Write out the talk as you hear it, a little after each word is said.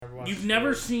You've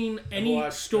never seen any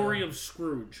story of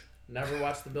Scrooge. Never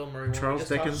watched the Bill Murray one. Charles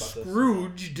Dickens.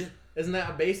 Scrooged. Isn't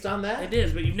that based on that? It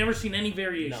is, but you've never seen any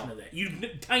variation of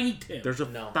that. Tiny Tim. There's a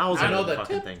No. thousand I know of the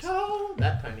fucking tiptoe. things.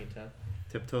 That Tiny Tim.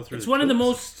 Tiptoe through It's the one of the Tubes.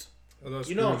 most...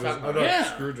 You know what I'm talking about. Yeah.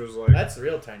 Scrooge was like... That's the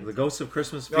real Tiny The Tim. Ghosts of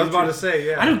Christmas I was about to Future. say,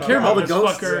 yeah. I don't care All about the this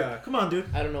ghosts. fucker. Yeah. Come on, dude.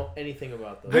 I don't know anything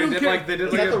about those. They don't did care. like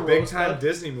Is a that the big time Rosebud?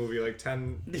 Disney movie like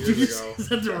 10 Did you years just, ago. is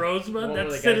that the Rosebud? One where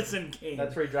That's the guy- Citizen Kane.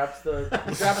 That's where he drops the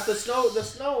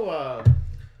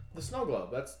snow globe.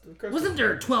 That's the Christmas. Wasn't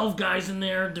there 12 guys in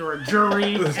there? There were a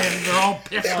jury, and they're all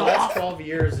pissed No, that's off. 12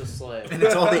 years a slave. And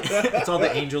it's all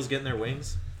the angels getting their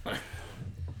wings. Man,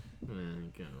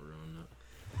 you can't ruin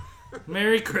that.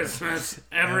 Merry Christmas,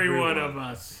 every one of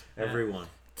us. Everyone.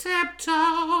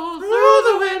 Tiptoe through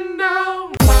the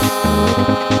window.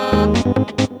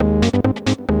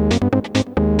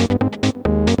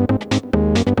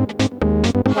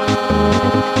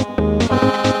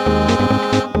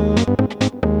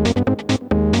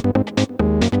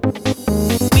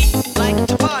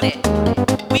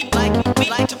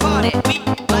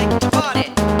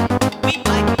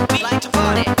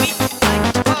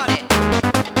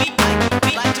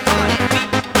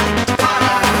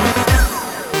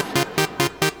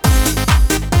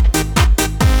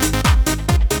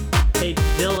 Hey,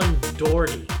 Dylan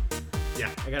Doherty.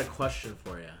 Yeah. I got a question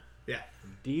for you. Yeah.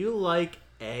 Do you like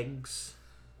eggs?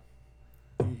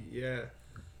 Yeah.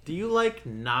 Do you like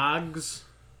nogs?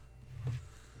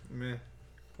 Meh.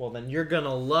 Well, then you're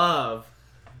gonna love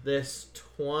this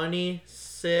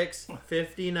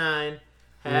 26.59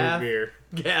 half beer.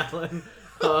 gallon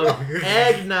of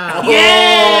eggnog.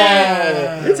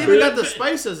 Yeah! It's even got the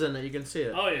spices in it. You can see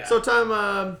it. Oh, yeah. So, Tom,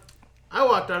 I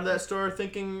walked out of that store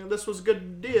thinking this was a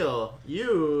good deal.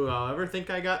 You, however, think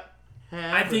I got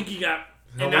half? I think you got...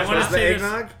 How And I much want was to the say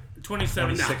eggnog? this...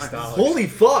 $27. $6. Holy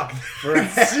fuck! For a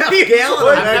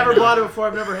gallon. I've never bought it before.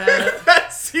 I've never had it.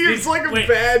 That seems like a Wait,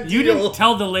 bad deal. you didn't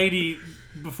tell the lady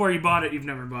before you bought it you've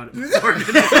never bought it before.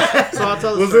 So I'll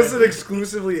tell the Was story. this an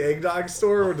exclusively eggnog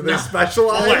store, or do they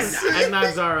specialize?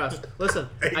 Eggnogs are us. Listen,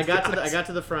 I got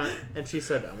to the front, and she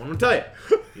said, "I want to tell you.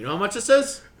 You know how much this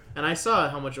is?" And I saw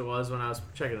how much it was when I was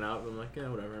checking it out. I'm like, yeah,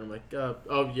 whatever. And I'm like,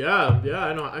 oh yeah,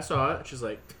 I know, I saw it. She's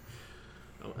like,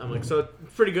 I'm like, so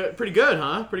pretty good,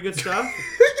 huh? Pretty good stuff.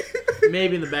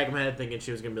 Maybe in the back of my head thinking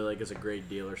she was gonna be like, it's a great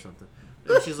deal or something.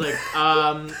 And she's like,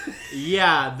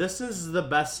 yeah, this is the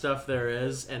best stuff there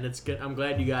is, and it's good. I'm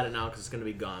glad you got it now because it's gonna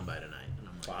be gone by tonight. And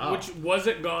I'm like, wow. Which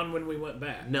wasn't gone when we went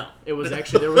back. No, it was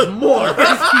actually there was more.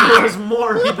 There was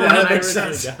more people than I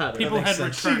originally got. People had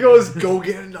returned. She goes, go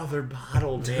get another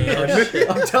bottle, man.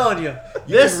 I'm telling you,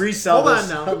 you This can resell hold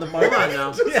this on now. on the Hold market.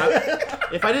 on now.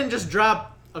 If I didn't just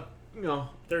drop a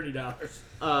 $30.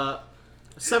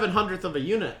 700th of a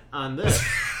unit on this,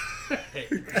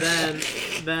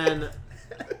 then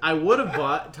I would have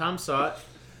bought. Tom saw it.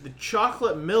 The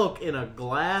chocolate milk in a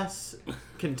glass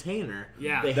container.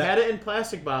 Yeah. They had it in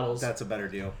plastic bottles. That's a better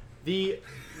deal. The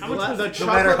How much was the it? No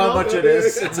matter chocolate how milk, much it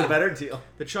is, it's a better deal.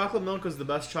 The chocolate milk was the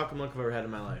best chocolate milk I've ever had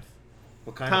in my life.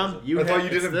 What kind Tom, is it? you I thought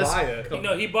had you didn't this- buy it. You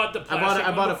know, he bought the plastic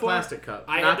I bought one a before. plastic cup,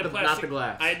 I not had the plastic, not the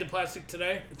glass. I had the plastic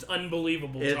today. It's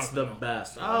unbelievable. It's the chocolate milk.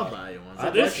 best. I'll buy you one. I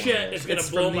This like shit one. is gonna It's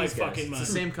blow from my these guys. fucking It's mind.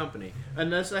 the same company,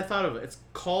 and that's I thought of it. It's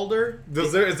Calder.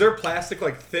 Is there plastic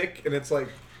like thick and it's like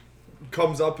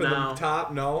comes up in No. the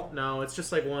top? No. No, it's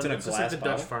just like one. It's in a It's just like glass the Dutch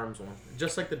bottle? Farms one.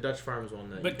 Just like the Dutch Farms one.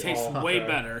 That But you tastes get. way okay.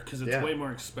 better because it's Yeah. way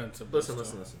more expensive. Listen.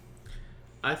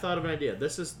 I thought of an idea.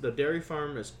 This is the dairy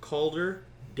farm is Calder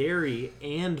Dairy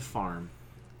and Farm.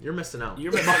 You're missing out.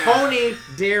 You're missing out. Mahoney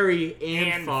Dairy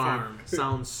and, And farm. Farm.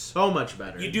 Sounds so much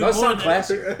better. You do Does more sound than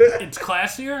classy. it's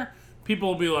classier. People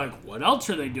will be like, "What else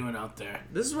are they doing out there?"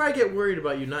 This is where I get worried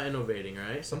about you not innovating,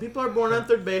 right? Some people are born on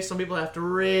third base. Some people have to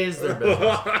raise their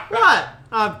business. What?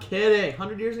 I'm kidding.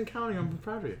 100 years and counting. I'm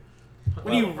proud of you.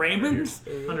 What are you, Raymond?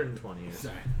 120 years.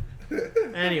 Sorry.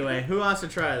 Anyway, who wants to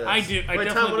try this? I do. I Wait,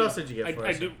 definitely Tom, what do. else did you get for I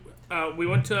us? do. We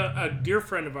went to a dear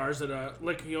friend of ours at a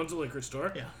he owns a liquor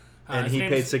store. Yeah. And his he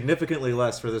name's- paid significantly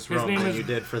less for this rum name than is- you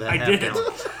did for that I half did.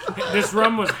 gallon. This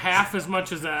rum was half as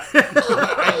much as that.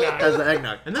 As the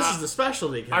eggnog. And this is the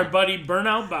specialty. Our Kind. buddy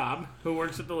Burnout Bob, who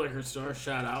works at the liquor store,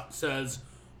 shout out, says,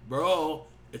 "Bro,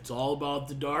 it's all about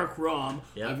the dark rum.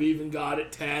 Yep. I've even got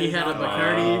it tatted." He had a on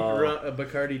my-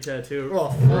 Bacardi tattoo.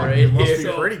 Well, right it must here. be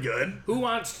So- pretty good. Who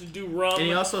wants to do rum? And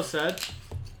he also said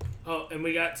Oh, and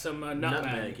we got some nutmeg.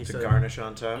 nutmeg. He To said garnish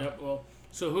on top. Yep. Well,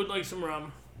 so who'd like some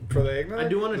rum? For the eggnog? I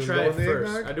do want to Does try go it in the first.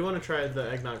 eggnog? I do want to try the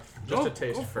eggnog just Go- to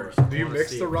taste go for first. it. Do you I wanna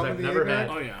mix see, the rum 'cause in I've the never eggnog? had.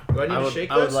 Oh yeah. Do I need to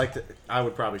shake I would this? like to. I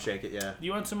would probably shake it. Yeah. Do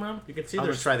you want some rum? You can see I'm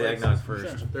there's gonna try the spices. eggnog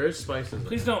first. Sure. There is spices. in it.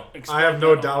 Please don't. I explode have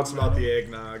no that doubts all about over the my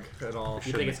eggnog at all.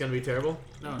 You think it's gonna be terrible?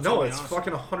 mouth. No, gonna be it's awesome.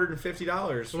 fucking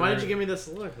 $150. So why did you give me this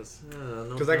look?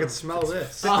 Because I could smell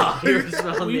this. Oh, you're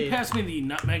smelling Will you me. pass me the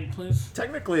nutmeg, please?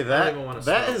 Technically, don't even wanna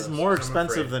that smell is this. more I'm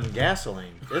expensive afraid. than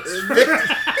gasoline.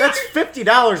 That's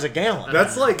 $50 a gallon.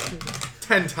 That's like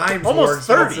 10 times Almost more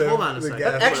 30. expensive Hold on a than second.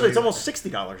 gasoline. Actually, it's almost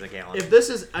 $60 a gallon. If this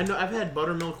is, I know I've had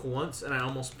buttermilk once and I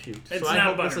almost puked. It's So I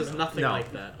not hope this is buttermilk. nothing No.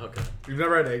 like that. Okay, You've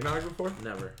never had eggnog before?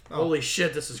 never. Oh. Holy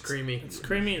shit, this is creamy. It's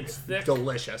creamy. It's thick.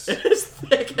 Delicious. It is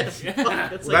thick as Yeah.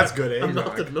 fuck. It's Well, that's like good a eggnog.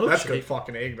 melted That's good milkshake.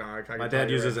 fucking eggnog. I My can tell dad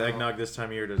you uses right now. eggnog this time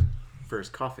of year for his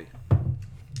coffee.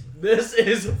 This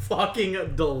is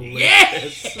fucking delicious.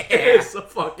 Yeah! It's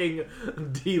fucking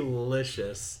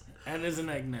delicious. And is an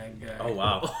eggnog guy. Oh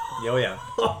wow. Oh yeah.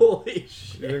 Holy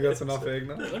shit. You think that's enough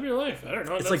eggnog? Live your life. I don't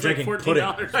know. It's That's like drinking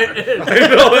 $14. It is.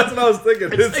 I know, that's what I was thinking.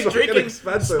 It's, It's like fucking drinking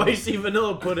expensive. spicy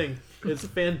vanilla pudding. It's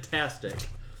fantastic.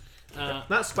 Not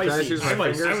Can I spicy. choose my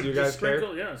Spicy. fingers? I would you just guys care?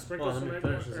 sprinkle, yeah, sprinkle Well, let some me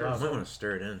eggnog. finish this or off. I might want to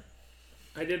stir it in.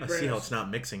 I did I bring see how us- it's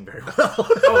not mixing very well.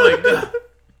 Oh my god.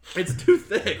 It's too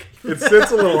thick. It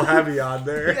sits a little heavy on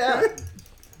there. Yeah.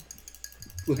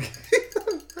 Look.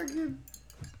 Fucking-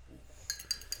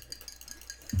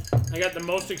 I got the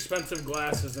most expensive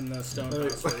glasses in the stone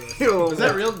house. right here. Is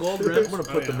that real gold rim? I'm gonna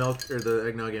Oh, put the yeah. milk or the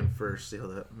eggnog in first. See how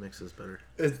that mixes better.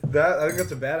 It's that I think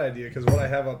that's a bad idea because what I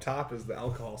have up top is the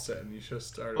alcohol set, and you should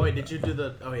start. Oh wait, did you do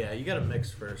the? Oh yeah, you gotta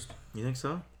mix first, You think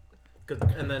so?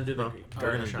 and then do the Well,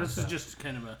 garnish on This is top. just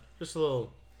kind of a Just a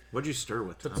little What'd you stir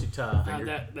with? Tom? tootsie ta.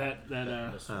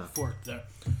 that fork there.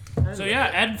 I So love yeah,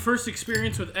 it. Ed, first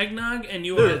experience with eggnog, and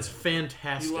you Dude, are, it's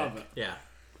fantastic. You love it. Yeah,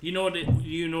 you know what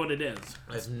it is.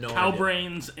 I have no Cow idea.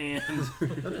 brains and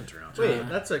Wait,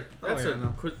 that's a yeah,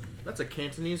 no. that's a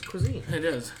Cantonese cuisine. it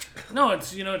is. No,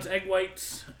 it's it's egg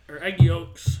whites or egg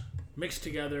yolks mixed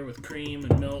together with cream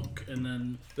and milk, and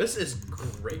then This is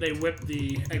great. they whip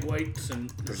the egg whites and.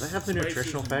 Does that have the spices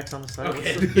nutritional and- facts on the side?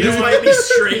 Okay, What's this might be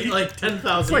straight like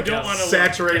 10,000. You don't want to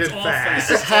saturated it's all fat. This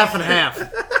is half and half.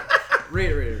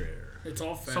 Read. It's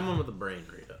all fat. Someone with a brain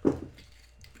read it.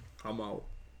 I'm out.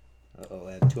 Uh-oh,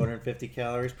 add 250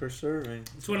 calories per serving.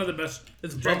 It's one of the best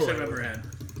It's drinks I've bubbling. ever had.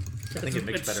 I think it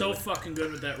makes It's better. so with- fucking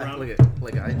good with that rum. Look at,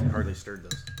 like I hardly stirred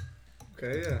this.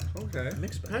 Okay, yeah, okay. It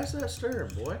makes better. Pass that stir,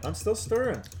 boy. I'm still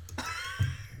stirring.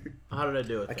 How did I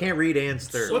do it? I can't read and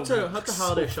stir. What's a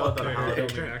holiday show without a Okay, holiday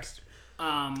okay, drink? next.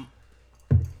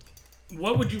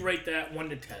 What would you rate that 1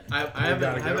 to 10? I gotta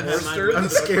haven't get had more mine. stirred? I'm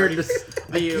scared to. The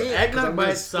can't, 'cause eggnog I'm by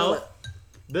gonna spill itself.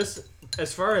 This,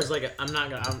 as far as like, I'm not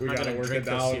We gonna gotta work drink it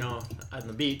this, down. on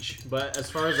the beach. But as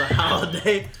far as a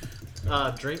holiday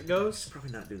drink goes,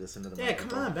 Probably not do this into the yeah, microphone.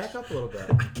 come on, back up a little bit.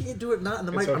 I can't do it not in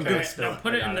the It's microphone. okay. I'm Alright, gonna now spill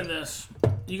put it. it I got into this.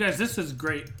 You guys, this is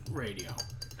great radio.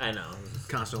 I know.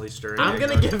 Constantly stirring. I'm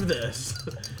gonna eggnog. give this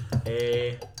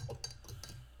a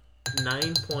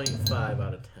 9.5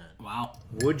 out of 10. Wow.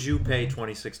 Would you pay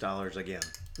 $26 again?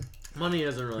 Money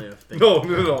isn't really a thing. No.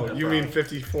 You mean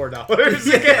 $54?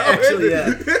 Actually, yeah.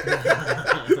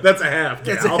 That's a half.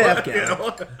 That's a gal. half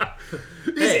gal.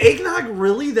 Is eggnog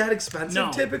really that expensive?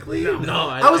 No. Typically, No. No,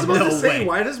 I was about no to say, way.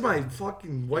 why does my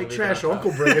fucking white Leave trash it out.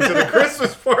 uncle bring it to the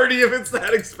Christmas party if it's that I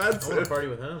want to expensive? party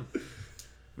with him.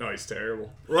 No, he's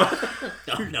terrible.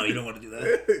 No, you don't want to do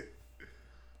that.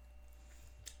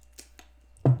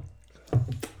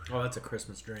 Oh, that's a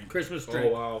Christmas drink. Christmas Oh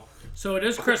drink. wow! So it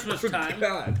is Christmas time.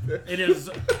 God. It is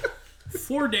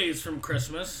 4 days from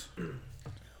Christmas.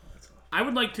 I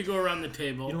would like to go around the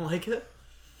table. You don't like it?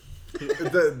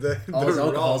 the All his rum.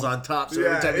 alcohol's on top, so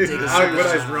Yeah, every time you take a I- sip, when, it's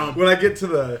I, just rum. when I get to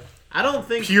the I don't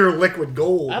think. pure liquid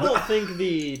gold, I don't think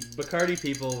the Bacardi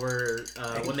people were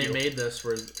when they you. made this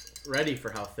were ready for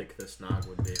how thick this nog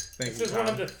would be. Thank This you, is one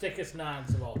Tom. of the thickest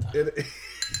nods of all time. It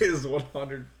is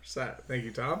 100%. Thank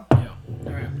you, Tom. Yeah.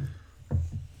 All right.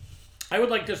 I would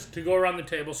like to go around the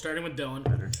table, starting with Dylan.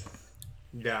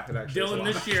 Yeah, it actually is a Dylan,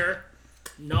 lot. this year,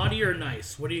 naughty or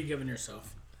nice? What are you giving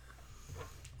yourself?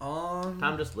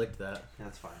 Tom just licked that.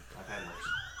 That's fine. I've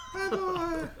had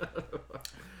worse.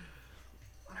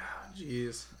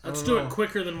 Jeez. Let's do it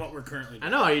quicker than what we're currently I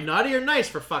doing. know. Are you naughty or nice?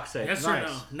 For fuck's sake. Yes Nice. or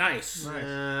no? Nice. I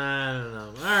don't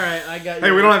know. All right, I got. Hey,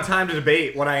 your- we don't have time to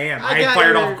debate what I am. I I got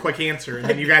fired your- off a quick answer, and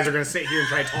then you guys are going to sit here and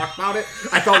try to talk about it?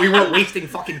 I thought we weren't wasting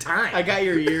fucking time. I got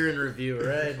your year in review,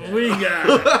 right? We got.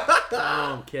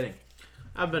 Oh, I'm kidding.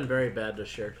 I've been very bad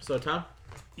this year. So, Tom?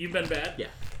 You've been bad. Yeah.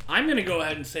 I'm gonna go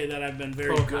ahead and say that I've been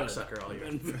very Pro good. cocksucker all year.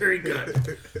 I've been very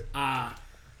good.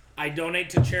 I donate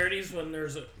to charities when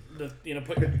there's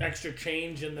put your extra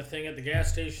change in the thing at the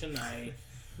gas station.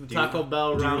 Taco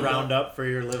Bell Do you round round up. up for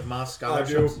your Live Moss I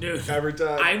scholarships? do. Dude, Every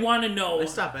time. I want to know. They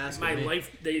stopped asking my me. life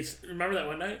days. Remember that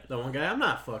one night? The one guy, I'm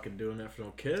not fucking doing that for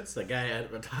no kids. The guy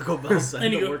at a Taco Bell said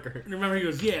And the worker. remember he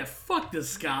goes, "Yeah, fuck this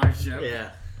scholarship."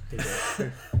 Yeah. He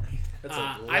did. That's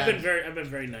a I've been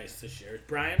very nice this year,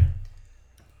 Brian.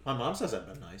 My mom says I've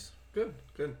been nice. Good.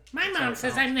 My mom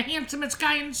says I'm the handsomest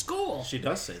guy in school. She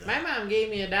does say that. My mom gave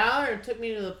me $1 and took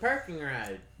me to the parking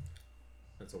ride.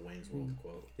 That's a Wayne's World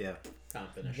quote. Yeah. Tom,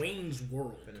 finish. Wayne's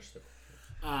World. Finish the.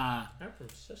 I'm from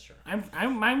Cicero.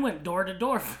 I went door to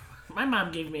door. My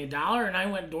mom gave me $1 and I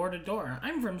went door to door.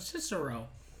 I'm from Cicero.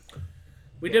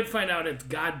 We did find out it's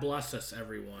God bless us,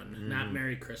 everyone, not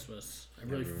Merry Christmas. I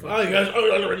really fucked Oh, you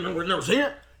guys, never seen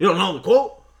it? You don't know the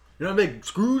quote? You're not a big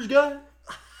Scrooge guy?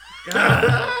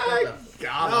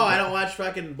 God. No, I don't watch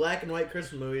fucking black and white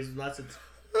Christmas movies unless it's.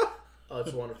 Oh,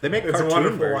 it's wonderful. They make It's cartoon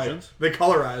wonderful. versions. They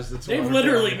colorized it. They've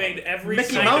literally made every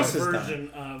Mickey kind Mouse of is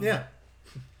version of. Yeah.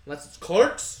 Unless it's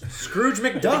Clerks, Scrooge the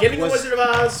McDuck beginning was... of Wizard of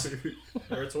Oz,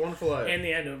 or It's a Wonderful Life. And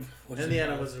the end of. And the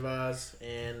end of Wizard of Oz,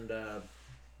 and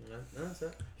that's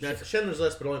it. That's- Schindler's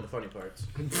List, but only the funny parts.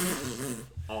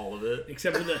 All of it.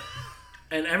 Except for the.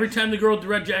 And every time the girl with the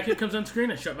red jacket comes on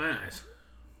screen, I shut my eyes.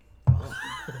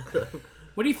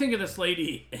 What do you think of this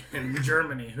lady in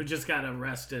Germany who just got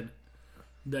arrested?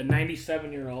 The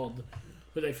 97-year-old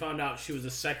who they found out she was a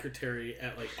secretary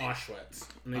at like Auschwitz,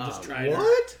 and they just tried her.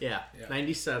 What? Yeah,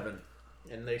 97.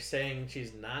 And they're saying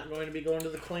she's not going to be going to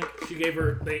the clink. She gave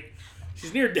her.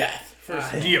 She's near death.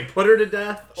 First, Do you put her to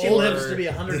death? She Or- lives to be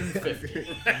 150.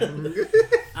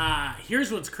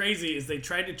 here's what's crazy is they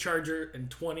tried to charge her in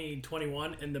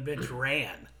 2021, and the bitch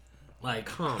ran. Like,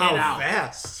 How get out.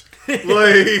 fast? Like,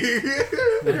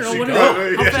 I don't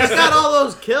know, how She's fast got all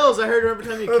those kills. I heard every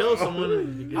time you kill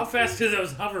someone. How fast do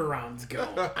those hover rounds go?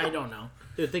 I don't know.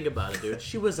 Dude, think about it, dude.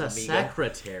 She was a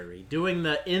secretary doing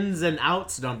the ins and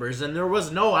outs numbers, and there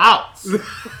was no outs.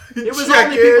 It was check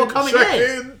only people in, coming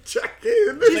check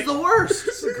in. She's the worst.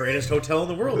 It's the greatest hotel in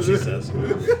the world, she says.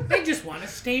 They just want to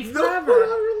stay No, forever.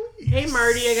 Hey,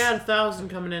 Marty, I got 1,000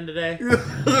 coming in today.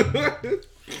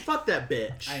 Fuck that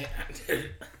bitch.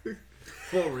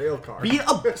 Full rail car.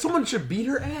 Someone should beat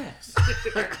her ass.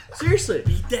 Seriously.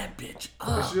 Beat that bitch It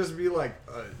up. should just be like,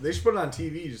 they should put it on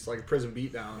TV, just like a prison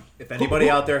beatdown. If anybody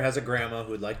out there has a grandma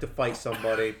who'd like to fight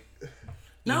somebody,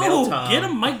 email No, Tom. get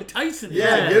him Mike Tyson.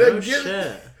 Yeah, no get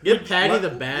shit. Get Patty the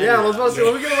Bad. Yeah, let's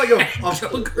let me get like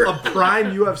a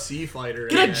prime UFC fighter.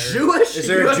 in Get a there. Jewish. Is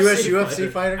there a Jewish fighter.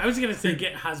 UFC fighter? I was gonna say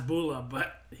get Hasbullah,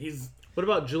 but he's. What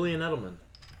about Julian Edelman?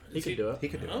 He could do it. He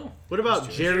could do it. Oh, What about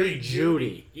Jerry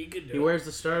Judy? He could do He it. wears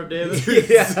the Star of David.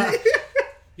 Yeah.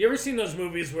 You ever seen those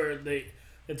movies where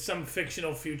it's some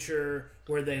fictional future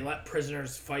where they let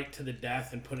prisoners fight to the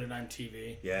death and put it on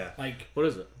TV? Yeah. Like What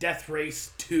is it? Death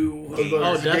Race 2.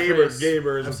 Oh, Death Gamer, Race.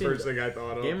 Gamer is I've the seen first that. thing I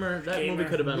thought of. Gamer. That Gamer. movie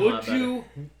could have been a lot better.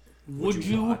 Would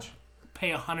you watch?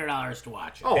 pay $100 to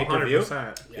watch it? Oh, Pay-per-view?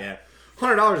 100%. Yeah.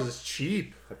 $100 is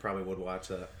cheap. I probably would watch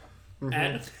that.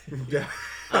 And- Yeah.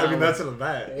 I mean, that's an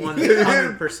event.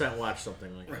 100% watch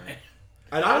something like that. right.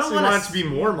 I'd I don't honestly wanna want it to be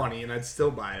more money, and I'd still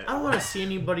buy it. I don't want to see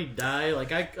anybody die.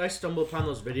 Like I stumble upon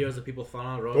those videos that people fall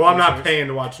on the road. Well, I'm not paying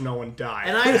to watch no one die.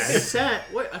 And I said,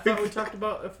 wait, I thought we talked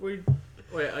about if we.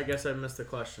 Wait, I guess I missed the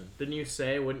question. Didn't you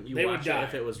say wouldn't you They would watch it die.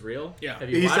 if it was real? Yeah. Have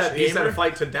you He watched said he said Gamer? a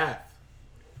fight to death.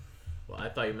 Well, I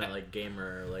thought you meant like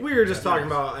Gamer. Like We were just talking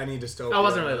about any dystopia. I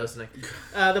wasn't really listening.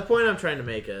 The point I'm trying to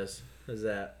make is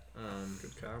that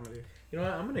Good comedy. you know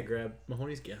what? I'm gonna grab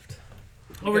Mahoney's gift.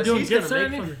 Oh, we're Because doing he's gifts gonna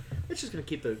already? make fun- It's just gonna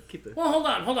keep the. Well, hold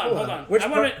on. Which I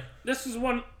want to. This is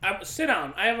one. Sit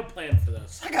down. I have a plan for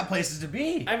this. I got places to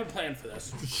be. I have a plan for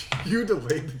this. You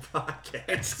delayed the podcast.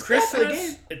 It's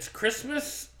Christmas. It's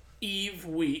Christmas Eve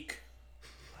week.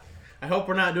 I hope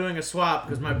we're not doing a swap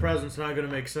because my present's not gonna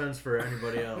make sense for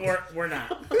anybody else. We're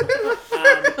not.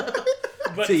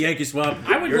 But It's a Yankee swap.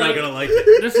 I would You're like- not gonna like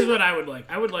it. this is what I would like.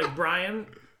 I would like Brian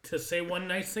to say one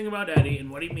nice thing about Eddie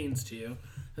and what he means to you,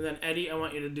 and then Eddie, I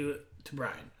want you to do it to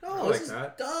Brian. No, like this is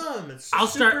that. dumb. It's I'll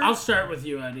super- start with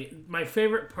you, Eddie. My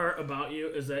favorite part about you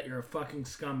is that you're a fucking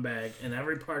scumbag in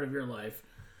every part of your life,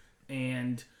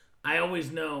 and I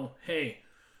always know, hey,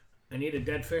 I need a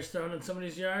dead fish thrown in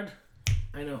somebody's yard.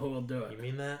 I know who will do You it.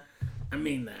 mean that? I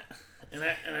mean that, and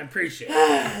I appreciate it.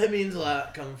 That means a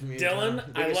lot coming from you, Dylan,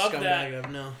 Tom. The I biggest love scumbag that.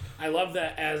 I've known. I love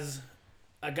that as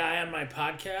a guy on my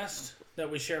podcast that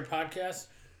we share podcasts,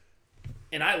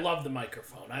 and I love the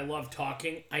microphone. I love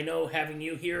talking. I know having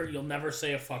you here, you'll never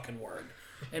say a fucking word,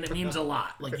 and it means a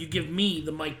lot. Like you give me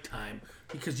the mic time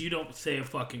because you don't say a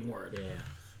fucking word. Yeah.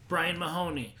 Brian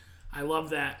Mahoney, I love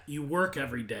that you work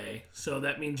every day, so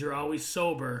that means you're always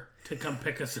sober to come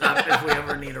pick us up if we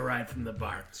ever need a ride from the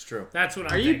bar. It's true. That's what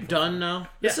I'm Are you thankful done now?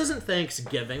 This Yeah. isn't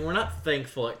Thanksgiving. We're not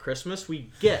thankful at Christmas. We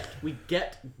get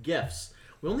gifts.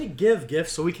 We only give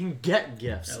gifts so we can get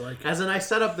gifts. I like it. As in, I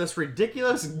set up this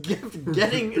ridiculous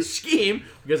gift-getting scheme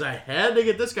because I had to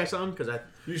get this guy something because I...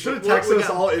 You should have we texted us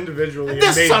got- all individually and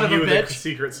This made son of a you the bitch.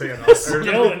 secret Santa.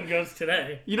 Dylan goes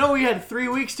today. You know, we had 3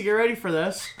 weeks to get ready for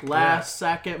this. Last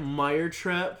second Meyer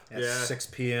trip. At Yeah. 6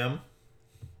 p.m.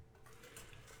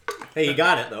 Hey, you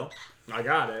got it though. I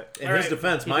got it. In All his right.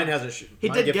 defense, mine hasn't. He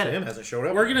my did gift get to it. him hasn't showed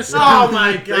up. We're gonna start. Oh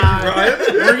my god.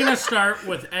 We're gonna start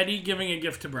with Eddie giving a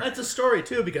gift to Brett. That's a story,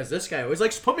 too, because this guy always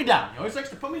likes to put me down. He always likes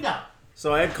to put me down.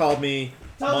 So Ed called me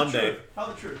Monday. Tell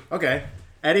the truth. Okay.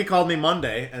 Eddie called me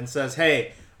Monday and says,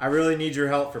 "Hey, I really need your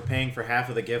help for paying for half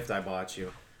of the gift I bought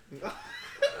you.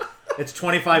 It's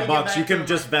 $25 Let me get bucks. back You to can the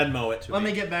just Venmo it to Let me."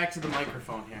 me get back to the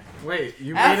microphone here. Wait,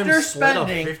 you After made him split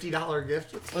spending- a $50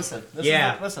 gift? Listen.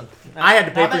 Yeah. Listen. I had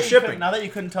to pay Now for that you shipping. couldn't- Now that you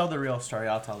couldn't tell the real story,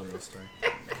 I'll tell the real story.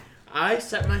 I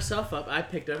set myself up. I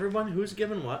picked everyone who's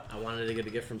given what. I wanted to get a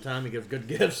gift from Tom. He gives good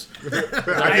gifts.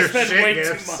 I Your spent shit way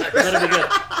gifts. too much. That'll be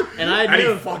good. And I Eddie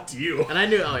knew. fucked you. And I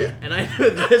knew. Oh yeah. And I knew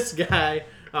this guy.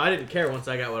 Oh, I didn't care once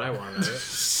I got what I wanted of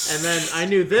it. And then I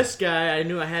knew this guy. I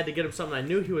knew I had to get him something I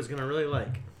knew he was gonna really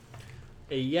like.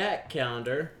 A Yak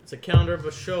calendar. It's a calendar of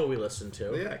a show we listened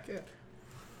to. Yeah, I can't.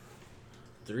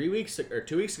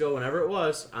 2 weeks ago, whenever it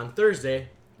was, on Thursday,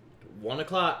 1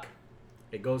 o'clock,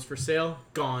 it goes for sale,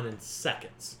 gone in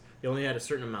seconds. They only had a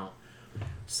certain amount.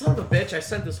 Son of a bitch, I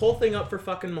sent this whole thing up for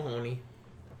fucking Mahoney.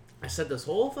 I set this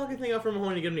whole fucking thing up for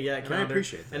Mahoney to get him to Yak I calendar.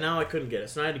 appreciate that. And now I couldn't get it,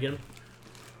 so I had to get him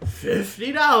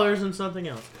 $50 and something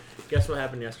else. Guess what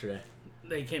happened yesterday?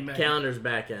 They came back. Calendar's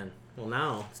back in. Well,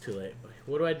 now it's too late.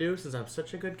 What do? Since I'm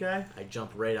such a good guy, I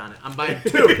jump right on it. I'm buying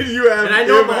two. You have And I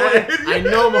know given- I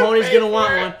know Mahoney's gonna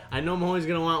want one. I know Mahoney's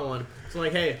gonna want one. So I'm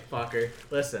like, hey, fucker,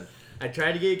 listen. I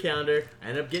tried to get you a calendar. I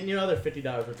ended up getting you another $50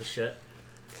 worth of shit.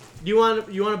 You want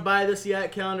to buy this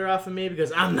Yak calendar off of me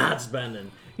because I'm not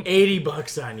spending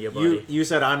 $80 on you, buddy. You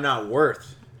said I'm not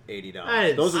worth $80. I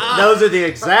didn't Those say- are the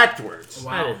exact words.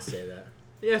 Wow. I didn't say that.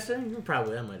 Yes, I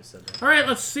probably I might have said that. All right,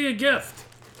 let's see a gift.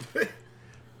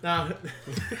 Now,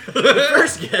 the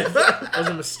first gift was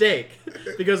a mistake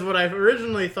because what I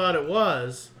originally thought it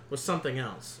was something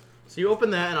else. So you open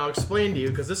that and I'll explain to you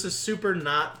because this is super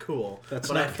not cool. That's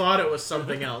but not- I thought it was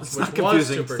something else, It's which not was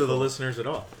confusing super to the cool. listeners at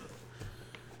all.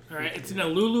 All right, it's in a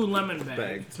Lululemon bag.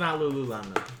 Bag. It's not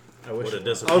Lululemon. I wish What a it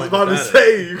was. I was disappointment. about to that is.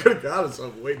 say, you could have got us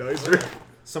something way nicer.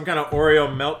 Some kind of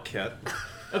Oreo milk kit.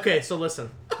 Okay, so listen.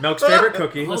 Milk's favorite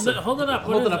cookie. Hold it up. Hold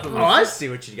What it is up a Oh, minute. I see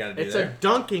what you got to do It's a there.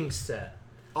 dunking set.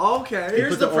 Okay.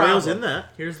 Here's put the the Oreos problem. in that.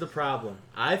 Here's the problem.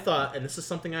 I thought, and this is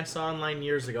something I saw online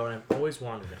years ago, and I've always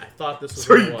wanted it. I thought this was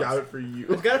So what it you was. got it for I you.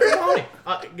 got it from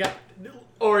Mahoney. Got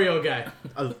Oreo guy.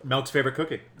 Milk's favorite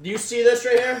cookie. Do you see this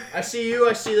right here? I see you.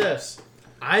 I see this.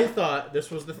 I thought this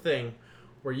was the thing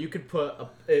where you could put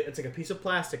it's like a piece of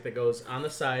plastic that goes on the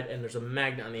side, and there's a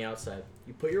magnet on the outside.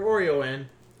 You put your Oreo in,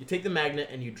 you take the magnet,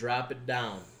 and you drop it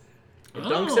down. It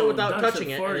dunks it without dunks touching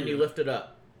it it, for and then you. you lift it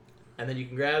up. And then you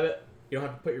can grab it. You don't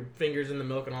have to put your fingers in the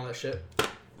milk and all that shit.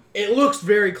 It looks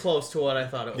very close to what I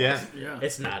thought it was. Yeah. Yeah.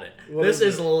 It's not it. What This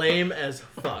is is lame as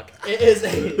fuck. It is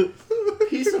a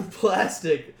piece of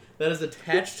plastic that is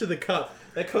attached to the cup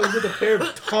that comes with a pair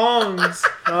of tongs.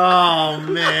 Oh,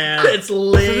 man. It's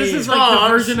lame. So this is like the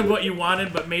version of what you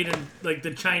wanted, but made in like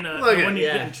the China, Look the at- one you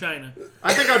yeah. get in China.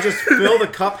 I think I'll just fill the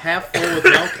cup half full with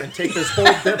milk and take this whole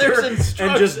dipper There's and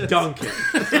instructions. just dunk it.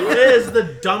 It is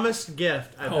the dumbest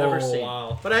gift I've Oh, ever seen.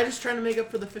 wow. But I'm just trying to make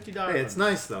up for the $50. Hey, it's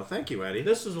nice, though. Thank you, Eddie.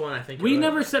 This is one I think. We you're right.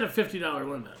 never set a $50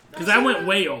 limit because I went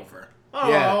way over. Oh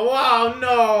Yeah. wow,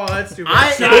 no, that's too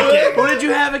I- bad. Shocking. Who did you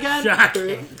have again?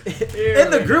 Shocking. In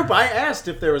the group, I asked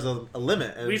if there was a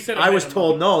limit, and We said a I was minimum.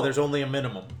 told no. There's only a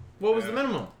minimum, What was the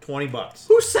minimum? $20.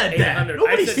 Who said that? 800.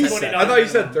 Nobody I said said $20. that. I thought you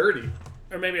said 30.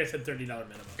 Or maybe I said $30 minimum.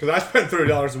 Because I spent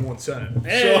 $30.01.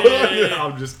 Hey. So,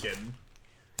 I'm just kidding.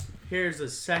 Here's the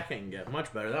second gift.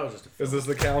 Much better. That was just a. Is this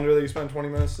the calendar that you spent 20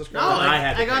 minutes No, describing? I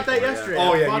had to I got pay that for it, yesterday.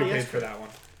 Oh, I yeah, bought you it paid yesterday. for that one.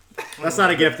 That's not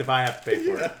a gift if I have to pay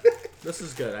for it. This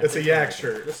is good. I It's a think yak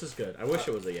shirt. This is good. I wish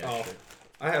it was a yak Oh. shirt.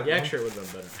 I have Yak one. shirt would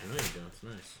have been better. I know you do. It's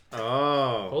nice.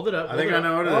 Oh. Hold it up, I think hold I it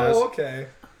know what it is. Oh, okay.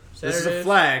 This is a Saturdays.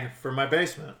 flag for my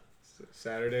basement.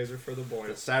 Saturdays are for the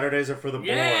boys. Saturdays are for the boys.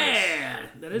 Yeah,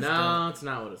 that is No, it's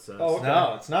not what it says. Oh, okay.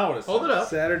 No, it's not what it says. Hold it up.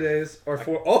 Saturdays are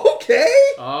for. Okay.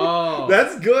 Oh.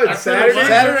 That's good. Are for the Saturdays. what?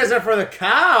 Saturdays are for the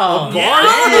cow.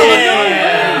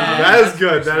 Yeah. That is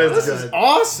good. That is This good. is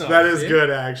awesome. That is good,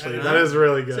 actually. That is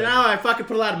really good. So now I fucking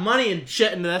put a lot of money and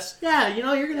shit into this. Yeah, you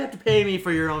know, you're gonna have to pay me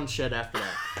for your own shit after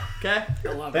that. Okay?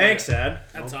 I love Thanks, it. Ed.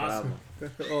 That's No awesome.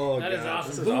 problem. Oh, That is God. awesome.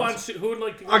 This Who awesome. wants? Who would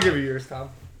like to? I'll give you yours, Tom.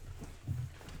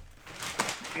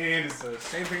 And it's the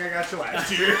same thing I got you last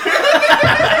year. What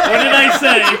did I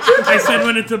say? I said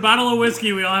when it's a bottle of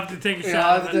whiskey, we all have to take a Yeah, shot.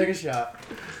 I'll of have to it. take a shot.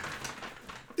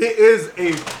 It is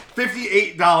a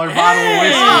 $58 bottle of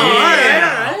whiskey.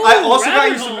 alright. I also got you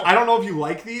rabbit some. hole. I don't know if you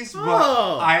like these, but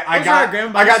Oh, I those got are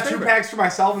Grandma's I got 2 favorite. packs for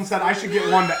myself and said I should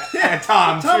get one to add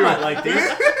Tom Tom too. might like these.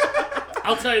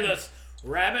 I'll tell you this: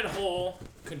 Rabbit Hole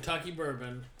Kentucky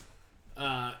Bourbon,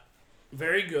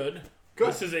 very good. Good.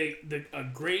 This is a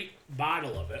great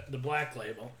bottle of it, the Black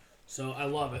Label. So I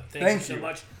love it. Thank Thank you so you.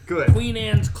 much. Good. Queen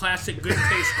Anne's classic good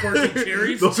taste corky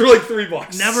cherries. Those are like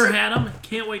 $3. Never had them.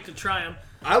 Can't wait to try them.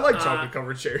 I like chocolate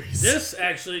covered cherries. This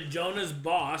actually, Jonah's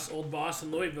boss, old boss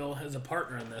in Louisville, has a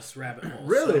partner in this Rabbit Hole.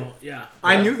 Really? So, yeah.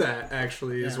 I knew that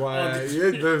actually is Yeah. why Oh, the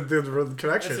This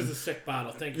connection. is a sick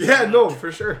bottle. Thank you. Yeah, so no, much.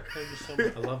 for sure. Thank you so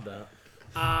much. I love that.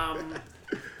 You want me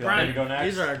to Brian, go next?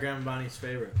 These are our Grandma Bonnie's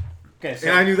favorite. Okay, so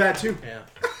And I knew that too. Yeah.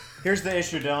 here's the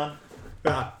issue, Dylan.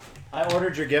 Ah, I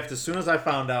ordered your gift as soon as I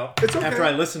found out. It's okay. After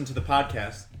I listened to the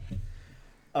podcast.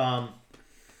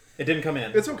 It didn't come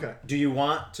in. it's okay. Do you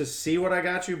want to see what I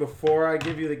got you before I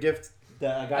give you the gift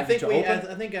that I got I think you to open?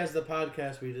 I think as the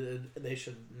podcast we did, they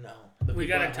should know. The We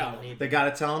people gotta that tell have them. a need. They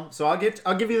gotta tell them. So I'll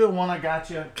give you the one I got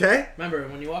you. Okay. Remember,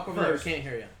 when you walk over First. there, we can't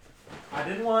hear you. I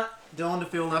didn't want Dylan to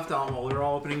feel left out while we were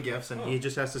all opening gifts, and he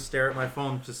just has to stare at my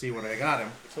phone to see what I got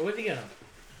him. So what did you get him?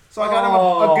 So I got him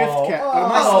a gift cat, a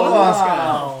nice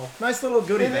little, nice little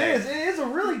goodie bag. It is a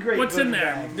really great. what's in goodie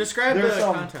there? bag. Describe There's the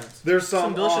some- contents. There's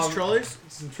Some delicious trolleys.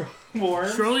 Some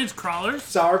worms. Shirley's Crawlers.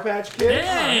 Sour Patch Kids.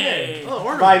 Hey! Oh,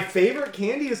 order. My favorite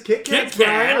candy is Kit Kats. Kit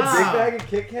Brian. Kats. A big bag of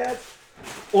Kit Kats.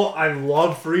 Well, I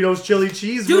love Fritos chili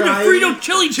cheese. Dude, a variety. Frito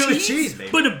chili cheese, cheese, baby.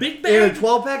 but a big And a bag.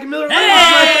 12-pack of Miller Lite.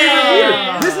 Hey!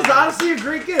 That's my favorite beer. This is honestly a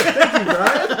great gift. Thank you,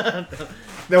 Brian.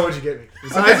 Now, what'd you get me?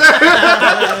 Besides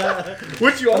that,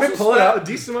 which you also pull it spent out. a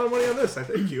decent amount of money on this. I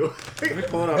thank you. Let me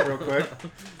pull it up real quick.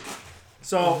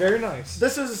 So Very nice.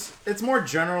 it's more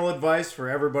general advice for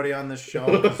everybody on this show.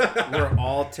 'Cause we're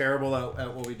all terrible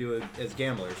at what we do as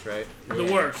gamblers, right? The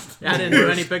worst. I didn't do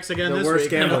any picks again The this worst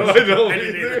week. gamblers. I don't I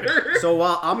didn't either. So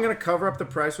while I'm gonna cover up the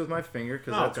price with my finger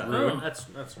because Oh, that's okay. rude. Oh, that's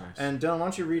nice. And Dylan, why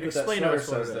don't you read Explain what to that us what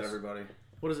sweater it says to is. everybody?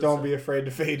 What does it Don't say? be afraid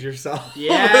to fade yourself.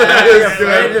 Yeah. That is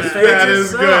afraid good. to fade That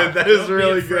is yourself. good. That is Don't be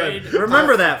really afraid. good.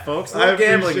 Remember that, folks. I Little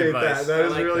gambling appreciate advice. that. That I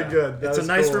is like really that. good. That It's a is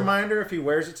nice cool. reminder if he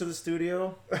wears it to the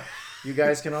studio. You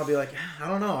guys can all be like, I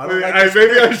don't know. I don't like this.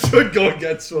 Maybe I should go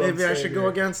against what I'm Maybe I saying should go here.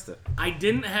 against it. I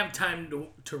didn't have time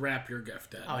to wrap your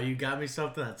gift, Ed. Oh, you got me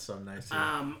something? That's so nice.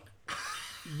 of you.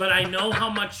 But I know how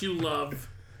much you love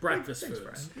breakfast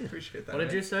foods. Appreciate that. What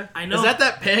did you say? I know. Is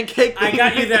that pancake? I thing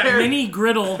got you right that there? mini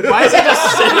griddle. Why is it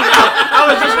just sitting out?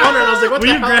 I was just wondering. I was like, what Will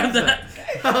the you hell grab is that?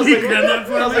 I was Will you like, grab that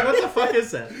for I was me? like, what the fuck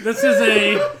is that? This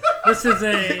is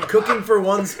a Cooking for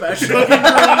one special. it's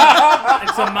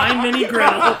a My Mini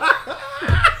Griddle.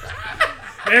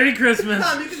 Merry Christmas,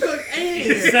 You can cook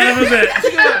anything. son of a bitch.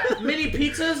 You got mini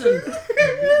pizzas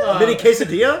and Mini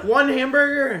quesadilla? one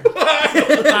hamburger.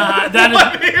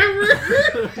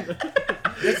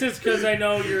 This is because I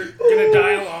know you're gonna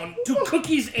dial on 2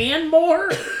 cookies and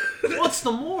more. What's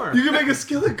the more? You can make a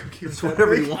skillet cookie. It's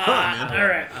Whatever you want. All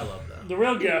right, I love that. the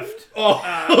real gift. Oh,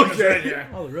 Is right okay. here.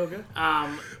 Oh, real good.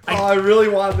 I really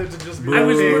wanted it to just be I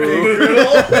was- a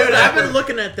big Dude, I've been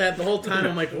looking at that the whole time.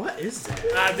 I'm like, what is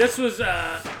that? This was.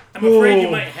 I'm afraid you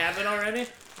Whoa. might have it already.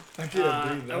 I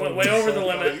can't breathe. I went way over the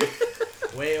limit.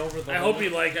 Way over the I hope you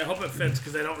like it. I hope it fits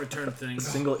because I don't return things.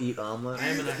 Single eat omelet. I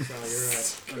am an XL,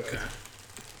 you're right. Okay.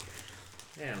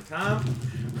 Damn, Tom.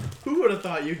 Who would have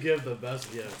thought you'd give the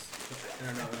best gifts? I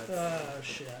don't know. That's, Oh,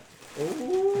 shit.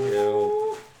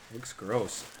 Ew. Looks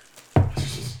gross.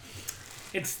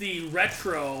 it's the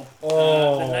retro.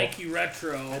 Oh. The Nike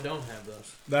retro. I don't have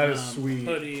those. That is sweet.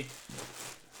 Hoodie.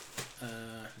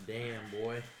 Damn,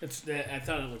 boy. I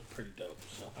thought it looked pretty dope.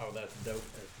 So Oh, that's dope.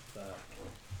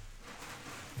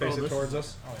 Face it this towards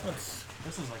us. let's.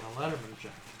 This is like a Letterman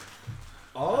check.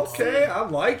 Okay, I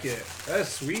like it. That's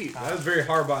sweet. That is very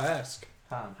Harbaugh-esque.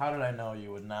 Tom, how did I know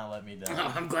you would not let me down?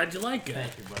 Oh, I'm glad you like it.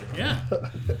 Thank you, buddy. Yeah.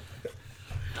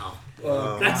 Oh,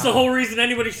 That's the whole reason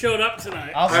anybody showed up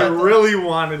tonight. I'll I set the- really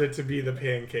wanted it to be the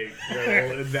pancake.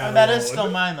 That is still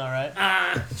mine though, right?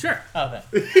 Sure. Oh,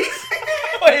 wait,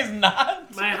 it's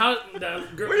not. My house.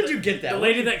 Where did you get that? The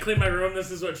lady that cleaned my room.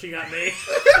 This is what she got me.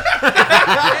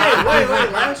 Hey,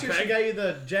 wait. Last year she got you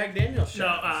the Jack Daniels No,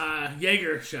 shot.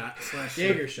 Jaeger shot.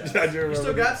 Jaeger shot. I do remember. You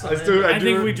still got some. I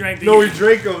think we drank No, we these.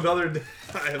 drank them the other day.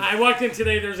 I walked in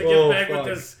today. There's a gift Oh, bag fuck.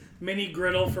 with this mini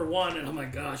griddle for one, and I'm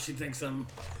like, gosh, she thinks I'm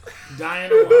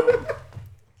dying alone.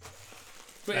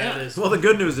 But That yeah, is- Well, the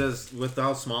good news is, with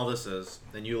how small this is,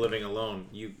 and you living alone,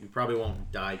 you probably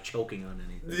won't die choking on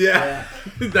anything. Yeah.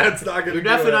 That's not gonna. You're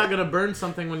definitely not gonna burn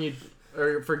something when you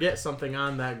or forget something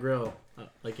on that grill.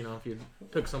 Like if you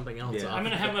took something else Yeah. off. I'm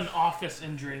gonna have an office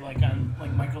injury like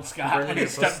Michael Scott Burn when your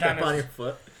he stepped step on on his. your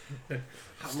foot.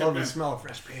 I love the smell of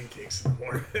fresh pancakes in the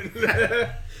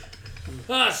morning.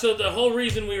 So the whole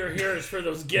reason we were here is for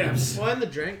those gifts Well, and the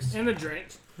drinks. and the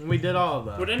drinks. We did all of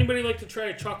that. Would anybody like to try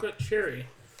a chocolate cherry?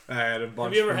 I had a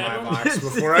bunch you ever in my had one? box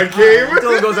before I came.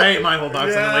 Dylan goes, I ate my whole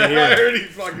box on the way I here. already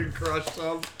fucking crushed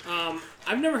them.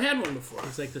 I've never had one before.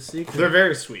 It's like the secret. They're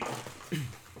very sweet.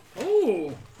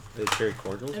 Oh, They're cherry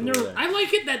cordials. and What are they're. they? I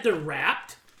like it that they're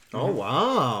wrapped. Oh,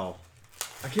 wow.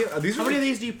 I can't. These How are many of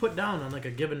these do you put down on like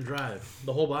a given drive?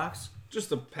 The whole box?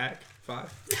 just a pack.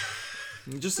 5.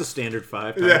 Just a standard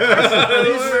 5. Are these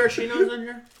maraschinos in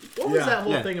here? What was Yeah. that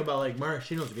whole Yeah. thing about like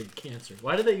maraschinos get cancer?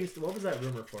 Why did they used to? What was that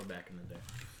rumor for back in the day?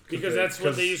 Because that's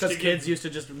what they used to Because give. kids used to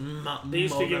just They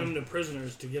used to give them to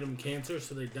prisoners to get them cancer,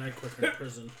 so they die quicker in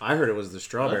prison. I heard it was the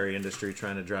strawberry industry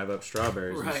trying to drive up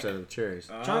strawberries Right. instead of cherries.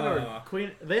 Strawberry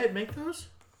Queen. They make those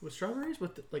with strawberries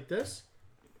with like this.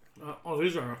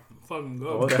 These are fucking good.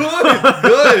 Oh,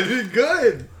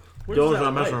 Good. Where's Dylan's that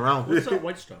not messing white? around. What's that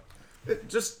white stuff?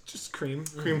 Just cream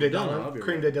de No, Dylan. I'll be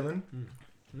Cream de Dylan.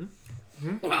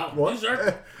 Wow, What? these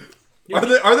are.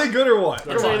 Are they good or what?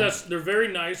 I'll tell you this, they're very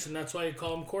nice, and that's why you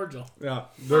call them cordial. Yeah,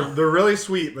 they're really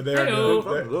sweet, but they are Hello.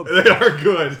 good. They are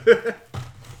good.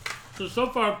 So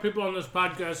far, people on this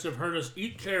podcast have heard us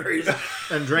eat cherries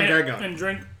And drink eggnog. and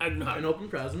drink eggnog. An open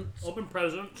present. Open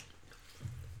presents.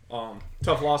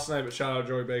 Tough loss tonight, but shout out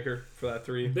Joey Baker for that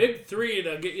 3. Big 3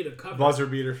 to get you to cover. Buzzer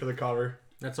beater for the cover.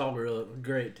 That's all real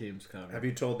great teams cover. Have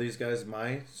you told these guys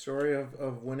my story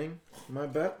of winning my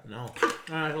bet? No. All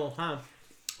right, hold on.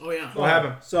 Oh, yeah. What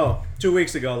happened? So, 2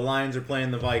 weeks ago, the Lions are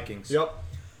playing the Vikings. Yep.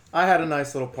 I had a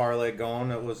nice little parlay going.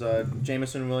 It was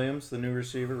Jamison Williams, the new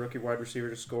receiver, rookie wide receiver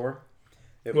to score.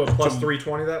 It What, plus Jam-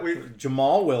 320 that week?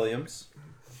 Jamal Williams,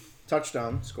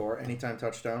 touchdown score, anytime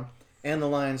touchdown, and the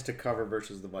Lions to cover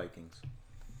versus the Vikings.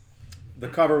 The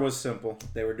cover was simple.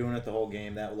 They were doing it the whole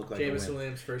game. That would look like Jameson a win.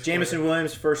 Williams first. Jamison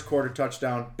Williams, first quarter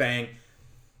touchdown, bang.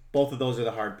 Both of those are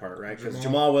the hard part, right? Because Jamal-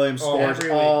 Jamal Williams scores every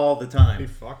week. all the He time.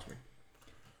 fucked me.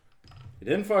 He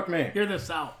didn't fuck me. Hear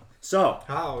this out. So,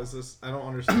 How is this? I don't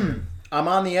understand. I'm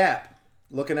on the app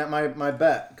looking at my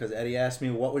bet because Eddie asked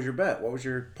me, what was your bet? What was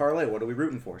your parlay? What are we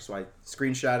rooting for? So I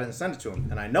screenshot it and sent it to him.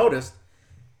 And I noticed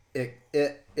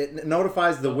it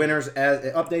notifies the winners as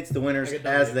it updates the winners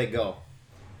as they go.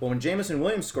 Well, when Jamison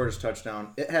Williams scored his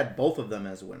touchdown, it had both of them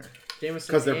as a winner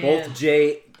because they're both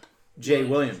J.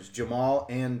 Williams, Jamal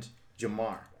and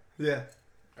Jamar, Yeah.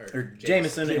 or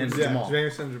Jamison and Yeah, Jamal.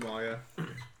 Jameson Jamal, yeah.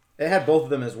 It had both of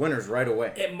them as winners right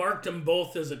away. It marked them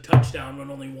both as a touchdown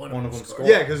when only one of them scored. scored.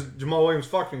 Yeah, because Jamal Williams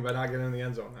fucked me by not getting in the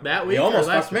end zone. That He week. almost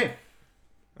or last fucked me. week?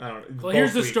 I don't know. Well, here's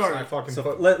Both the weeks, story. I fucking So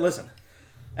put, listen,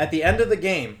 at the end of the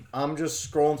game, I'm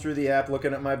just scrolling through the app,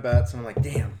 looking at my bets, and I'm like,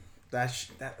 damn, that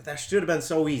should have been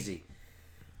so easy.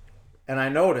 And I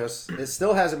notice it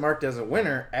still has it marked as a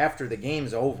winner after the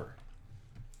game's over.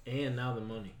 And now the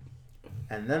money.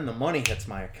 And then the money hits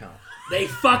my account. They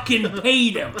fucking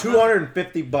paid him.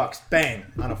 $250, bang,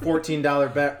 on a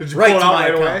 $14 bet, Did you right pull it to out my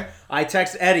right account. away? I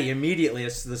text Eddie immediately.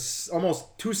 It's this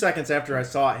almost 2 seconds after I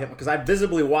saw it hit because I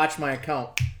visibly watched my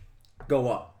account go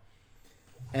up.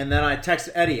 And then I texted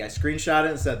Eddie. I screenshot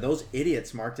it and said, "Those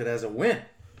idiots marked it as a win.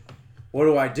 What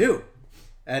do I do?"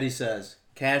 Eddie says,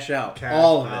 "Cash out, Cash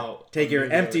all of out it.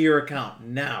 immediately. Empty your account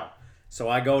now." So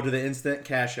I go to the instant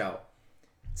cash out.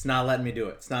 It's not letting me do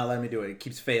it. It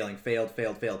keeps failing. Failed.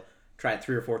 Try it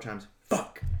 3 or 4 times.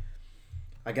 Fuck.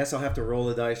 I guess I'll have to roll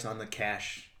the dice on the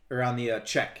cash or on the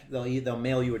check. They'll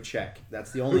mail you a check.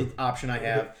 That's the only option I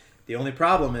have. The only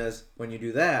problem is when you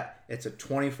do that, it's a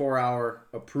 24-hour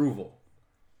approval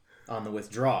on the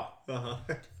withdraw.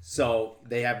 So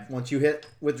they have once you hit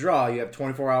withdraw, you have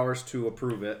 24 hours to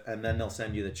approve it, and then they'll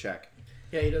send you the check.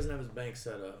 Yeah, he doesn't have his bank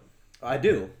set up. I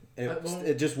do. It, well,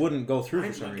 it just wouldn't go through for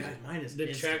Mine, some reason. mine is The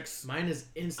instant. checks- Mine is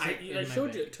instant. I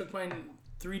showed you. It took mine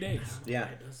 3 days. Yeah.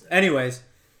 It does that. Anyways,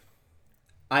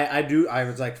 I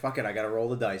was like, fuck it, I gotta roll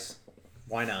the dice.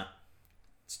 Why not?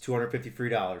 It's $250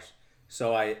 free.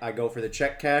 So I go for the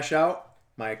check cash out.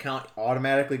 My account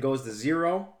automatically goes to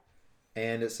 0,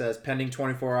 and it says pending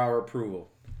 24-hour approval.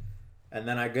 And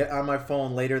then I get on my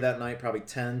phone later that night, probably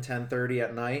 10:30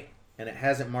 at night, and it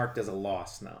hasn't marked as a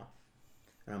loss now.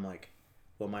 And I'm like,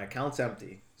 well, my account's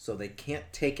empty, so they can't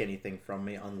take anything from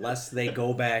me unless they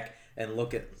go back and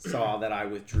saw that I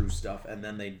withdrew stuff, and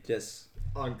then they just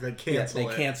They cancel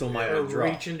it. cancel my Or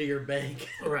withdrawal reach into your bank.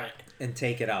 Right. and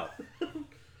take it out.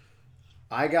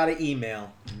 I got an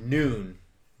email noon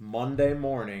Monday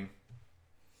morning.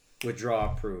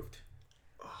 Withdrawal approved.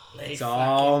 They It's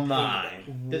all fucking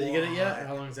mine. Did you get it yet?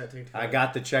 How long does that take? I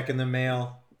got the check in the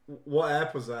mail. What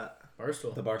app was that?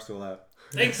 Barstool. The Barstool app.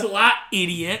 Thanks a lot,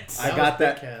 idiots. I got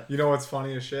that. Cat. You know what's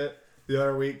funny as shit? The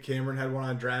other week, Cameron had one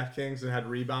on DraftKings and had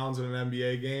rebounds in an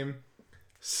NBA game.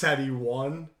 Said he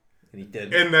won. And he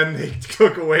did. And then they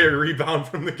took away a rebound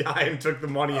from the guy and took the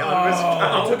money out of his They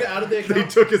account. took it out of the They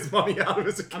account. took his money out of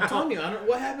his account. I'm telling you,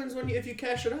 what happens if you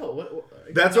cash it out?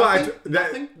 That's nothing? why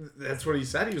Nothing? that's what he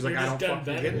said. He was like, You're I just don't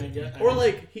done fucking betting, get it. I guess. Or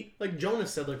like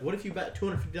Jonas said, like, what if you bet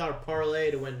 $250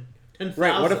 parlay to win 10,000?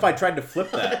 Right. What if I tried to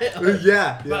flip that?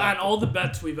 Yeah. But on all the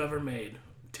bets we've ever made,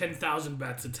 10,000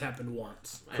 bets, it's happened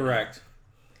once. Correct.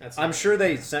 That's I'm not- sure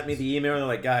they sent me the email and they're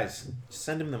like, guys,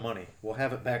 send him the money. We'll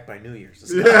have it back by New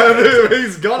Year's. Yeah,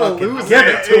 he's gonna Fucking lose give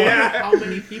it. it to him. Yeah. How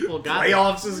many people got that?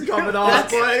 Playoffs is coming off.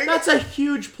 That's a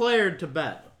huge player to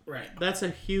bet. Right. That's a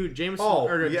huge Jameson Oh,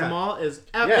 or yeah. Jamal is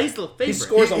Yeah. he's the favorite. He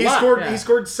scores a He lot. scored. Yeah. He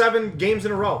scored 7 games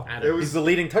in a row. I know. It He's was. the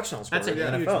leading touchdown scorer That's a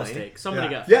in the huge NFL. mistake.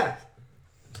 Somebody Yeah. got Yeah.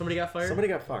 somebody got fired. Somebody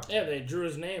got fucked. Yeah, they drew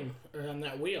his name on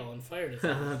that wheel and fired it.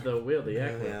 The wheel, the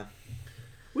act wheel. Yeah.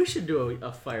 We should do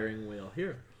a firing wheel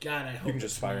here. God, I hope can it's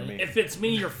just fire me. If it's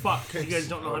me, you're fucked because you guys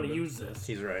don't know how to use this.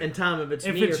 He's right. And Tom, if it's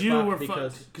If me, it's you're you, fucked we're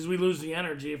because fucked because we lose the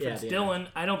energy. If Yeah, it's the Dylan,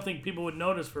 I don't think people would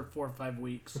notice for 4 or 5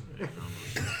 weeks.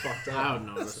 Fucked up. I would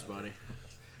notice, buddy.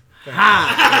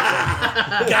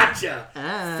 Gotcha.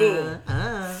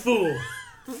 Fool.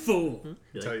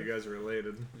 That's how you guys are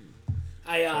related.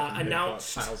 I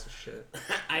announced. Piles of shit.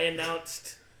 I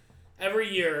announced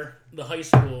every year the high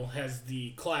school has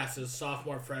the classes,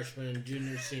 sophomore, freshman,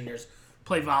 junior, seniors,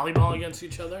 play volleyball against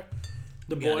each other.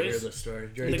 The boys, story.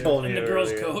 and the, told me and the it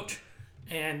girls earlier. coach,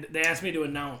 and they asked me to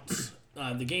announce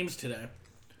the games today.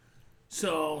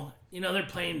 So, they're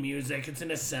playing music. It's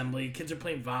an assembly. Kids are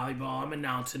playing volleyball. I'm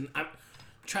announcing. I'm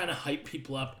trying to hype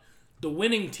people up. The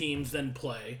winning teams then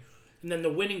play, and then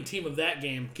the winning team of that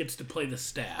game gets to play the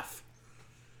staff.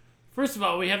 First of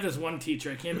all, we have this one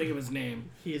teacher. I can't think of his name.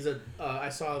 He's a. I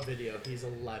saw a video. He's a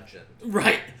legend.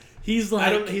 Right. He's like... I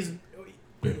don't. He's.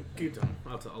 Keep going.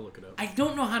 I'll look it up. I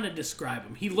don't know how to describe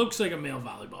him. He looks like a male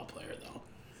volleyball player, though.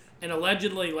 And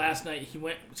allegedly, last night, he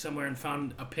went somewhere and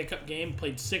found a pickup game,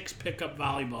 played 6 pickup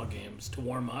volleyball games to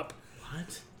warm up.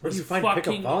 What? Where do you was find pickup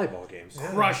fucking volleyball games?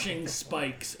 Crushing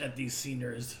spikes at these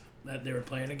seniors that they were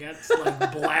playing against.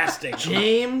 Like, blasting them.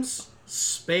 James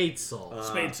Spadesel.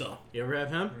 Spadesel. You ever have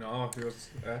him? No, he was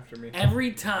after me.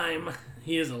 Every time,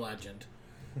 he is a legend.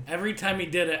 Every time he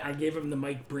did it, I gave him the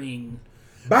Mike Breen.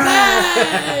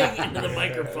 Bang! Into the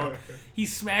microphone.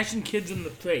 He's smashing kids in the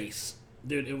face.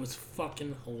 Dude, it was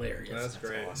fucking hilarious. That's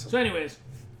great. Awesome. So anyways,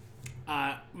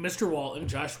 Mr. Walton,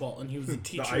 Josh Walton, he was a The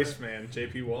teacher. Iceman,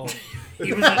 JP Wall.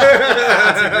 He was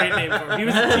that's a great name for him. He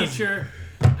was a teacher.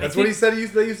 That's what he said.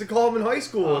 They used to call him in high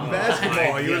school in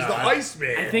basketball. He was the God.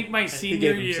 Iceman. I think my He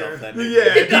senior gave himself year. that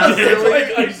Yeah, nickname. he does.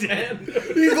 Like Really. Iceman.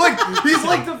 He's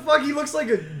like the fuck. He looks like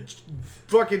a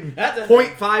fucking That's a-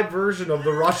 0.5 version of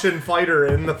the Russian fighter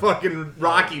in the fucking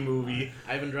Rocky movie.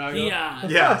 Ivan Drago. He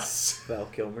Yes. Val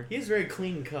Kilmer. He's very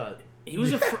clean cut. he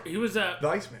was a The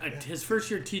Iceman. yeah. his first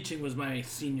year teaching was my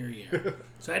senior year,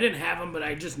 so I didn't have him, but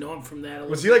I just know him from that. A little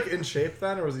Was he bit. like in shape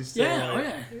then, or was he still? Yeah, oh like,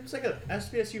 yeah. He was like a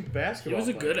SBSU He basketball. was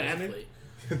a good player, wasn't he?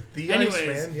 athlete. The Anyways,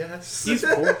 Iceman? Yes.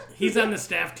 He's on the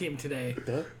staff team today.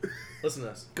 Listen to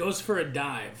this. Goes for a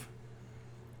dive,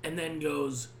 and then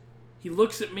goes. He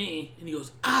looks at me and he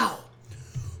goes, "Ow!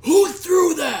 Who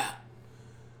threw that?"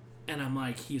 And I'm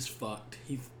like, "He's fucked."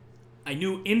 I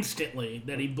knew instantly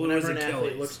that he blew Whenever an his athlete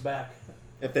Achilles. looks back.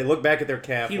 If they look back at their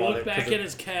calf, He while looked they're- back 'cause at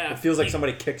his calf. It feels like He-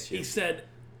 somebody kicks you. He said,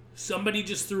 "Somebody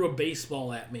just threw a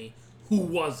baseball at me. Who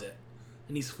was it?"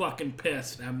 And he's fucking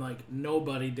pissed. And I'm like,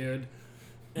 "Nobody, dude."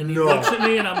 And he No. looks at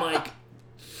me and I'm like,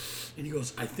 and he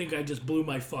goes, "I think I just blew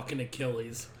my fucking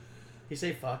Achilles." He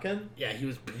say fucking? Yeah, he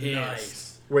was pissed. Nice.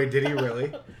 Wait, did he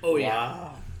really? Oh yeah,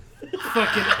 Wow.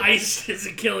 fucking iced his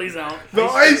Achilles out. The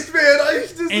Iceman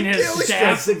iced his And his Achilles.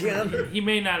 staff, again. he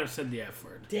may not have said the F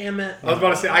word. damn it. I was about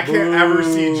to say, I can't ever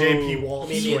see JP Walt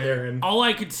swearing. All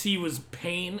I could see was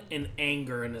pain and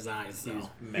anger in his eyes, though.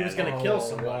 He was gonna kill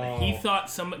somebody. wow. He thought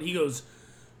somebody. He goes,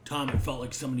 Tom, it felt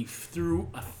like somebody threw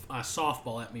a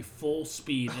softball at me full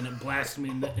speed, and it blasted me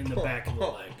in the back of the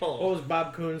leg. What was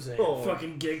Bob Coon saying?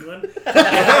 Fucking giggling.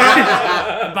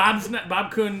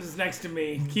 Bob Coon's next to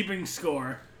me, keeping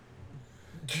score,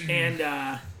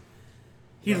 and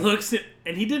he looks at,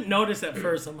 and he didn't notice at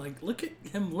first. I'm like, look at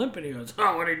him limping. He goes,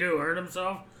 oh, what'd he do? Hurt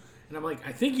himself? And I'm like,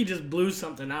 I think he just blew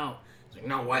something out. He's like,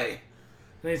 no way.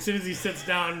 And as soon as he sits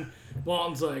down,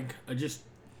 Walton's like, I just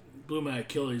blew my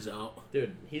Achilles out.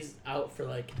 Dude, he's out for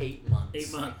like 8 months.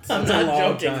 8 months. I'm That's a not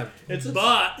long joking.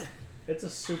 time. It's a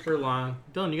super long.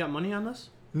 Dylan, you got money on this?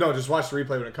 No, just watch the replay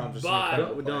when it comes. Just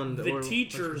the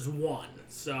teachers won.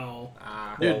 So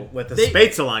Well, with the they-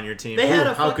 Spatzel on your team, They had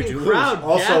a how could fucking you crowd.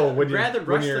 Also, when rather you're-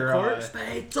 rush when the you're, court.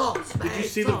 uh, did you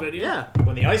see the video? Yeah. lose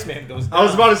when the Iceman goes down? I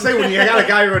was about to say, when you got a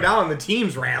guy go down, the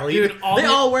team's rallied. Dude, They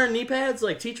all wear knee pads,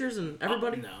 like teachers and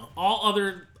everybody.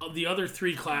 No, the other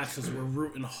 3 classes were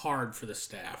rooting hard for the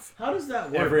staff. How does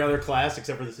that work? Every other class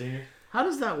except for the senior. How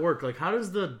does that work? Like, how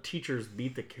does the teachers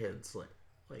beat the kids?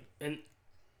 Like And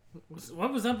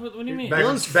what was that? What do you mean?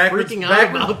 Dylan's backwards- freaking out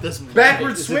backwards- about this.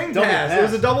 Backward It's a swing double pass. pass. It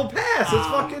was a double pass. It's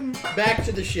fucking. Back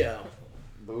to the show.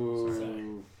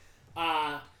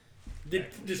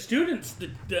 The students,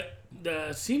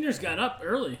 the seniors got up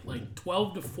early, like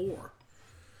 12 to 4.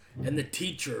 And the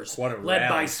teachers, What a led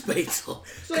by rally. Spatzel,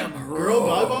 come Girl roar.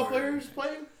 volleyball players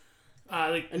playing?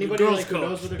 Like Anybody, the girls like, who coach,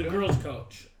 knows where they're the going? girls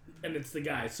coach, and it's the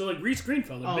guy. So like Reese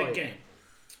Greenfield, a Oh, big yeah. game.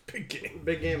 Big game.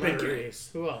 Big game Big on game. race.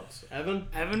 Who else? Evan?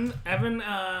 Evan,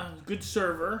 good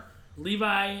server.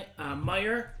 Levi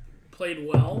Meyer played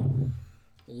well.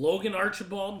 Logan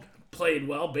Archibald played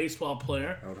well, baseball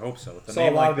player. I would hope so. With a Saw a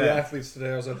name lot like of the that. athletes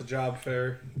today. I was at the job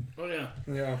fair. Oh yeah.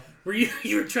 Yeah. Were you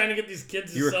were trying to get these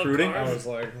kids to You sell recruiting? cars? I was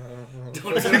like,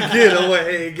 Don't- get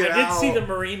away, get I did out. see the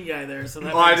Marine guy there, so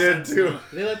that Oh, I makes did sense too. now.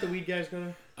 Did they let the weed guys go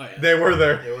there? Oh yeah. They were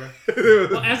there. They were.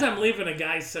 Well, as I'm leaving, a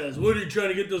guy says, "What are you trying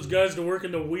to get those guys to work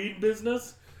in the weed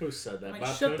business?" Who said that? I'm like,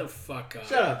 Bob shut Coon? the fuck up.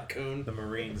 Shut up, Coon. The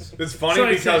Marines. It's funny So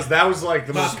I because said- that was like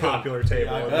the most Bob popular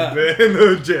table Yeah. in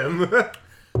the gym.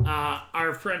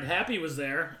 Our friend Happy was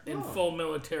there in full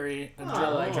military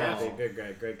Oh, dress, good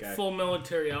guy, great guy. full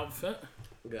military outfit.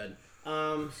 Good.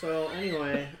 So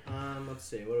anyway, let's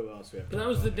see. What else we have? But that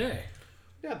was the day.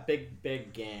 We got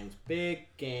big games. Big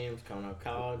games coming up.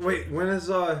 College. Wait, when does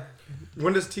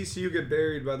TCU get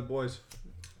buried by the boys?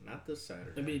 Not this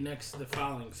Saturday. It'd be next to the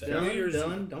following Saturday. New Year's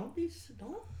Dylan, Eve.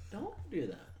 don't do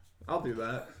that. I'll do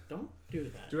that. Don't do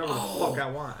that. Do whatever the fuck I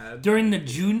want, Ed. During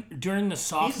the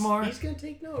sophomore, He's gonna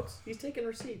take notes. He's taking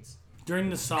receipts. during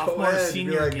the Go sophomore ahead. Be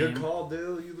senior like, game, good call,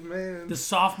 dude. You the man. the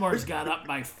sophomores got up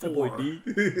by 4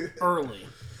 early,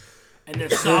 and the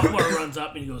sophomore runs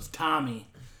up and he goes, "Tommy,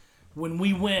 when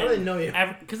we win, I didn't know you.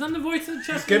 because I'm the voice of the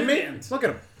Chester kidding me? Indians. Look at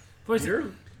him. Voice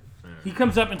he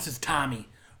comes up and says, "Tommy,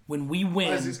 when we Guys,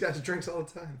 win, these guys drinks all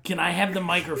the time. can I have the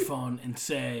microphone and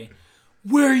say,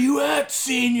 where you at,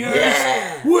 seniors?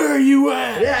 Where you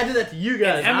at?" Yeah, I did that to you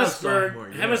guys. I was Hemsburg, sophomore,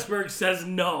 yeah. Hemsburg says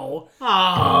no,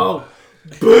 Oh,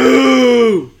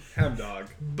 Ham dog.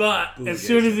 but as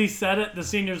soon as he said it, the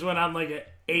seniors went on like an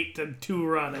 8-2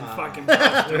 run and fucking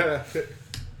crushed him.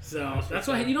 So that's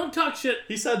why you don't talk shit.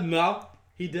 he said no.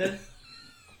 He did.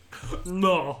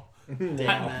 No. Damn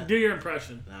it. Do your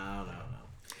impression. No.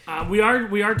 We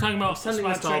are talking about Sending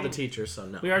this to all the sponsoring. teachers, so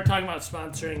no. We are talking about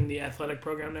sponsoring the athletic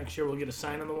program next year. We'll get a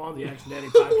sign on the wall, the Action Daddy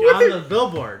podcast. On the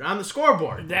billboard, on the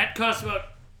scoreboard. That costs about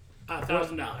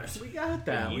 $1,000. We got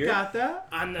that. We year? got that.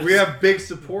 On the We have big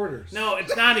supporters. no,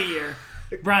 it's not a year,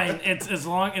 Brian. It's as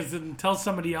long as until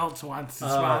somebody else wants to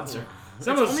sponsor.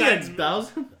 Some of those Only signs,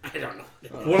 1,000. I don't know.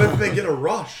 What if they get a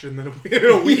rush and then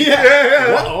a week?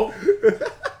 Yeah.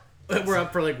 We're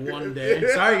up for like one day.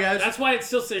 Sorry, guys. That's why it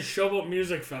still says Showboat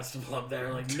Music Festival up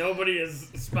there. Like nobody has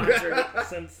sponsored it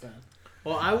since then.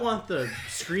 Well, I want the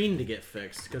screen to get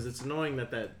fixed because it's annoying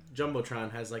that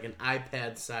Jumbotron has like an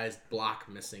iPad-sized block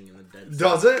missing in the dead center.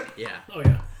 Does it? Yeah. Oh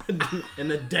yeah. In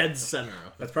the dead center.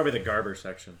 That's probably the Garber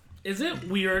section. Is it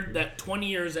weird that 20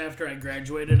 years after I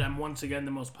graduated, I'm once again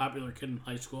the most popular kid in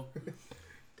high school?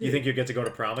 You think you get to go to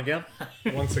prom again?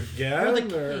 Once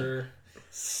again? Or...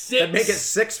 Six Make it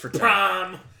 6 for 10.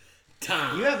 prom Do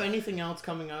time. you have anything else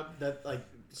coming up that like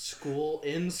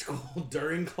in school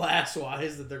during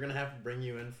class-wise that they're gonna have to bring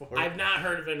you in for? I've not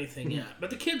heard of anything yet,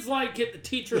 but the kids like it. The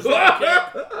teachers like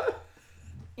it.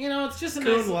 You know, it's just a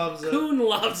Coon nice. loves it. Coon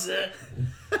loves it.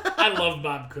 I love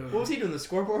Bob Coon. What was he doing? The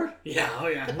scoreboard? Yeah, oh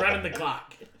yeah, running the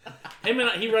clock. Him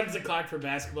and he runs the clock for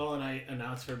basketball, and I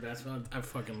announce for basketball. I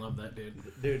fucking love that dude.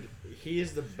 Dude, he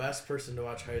is the best person to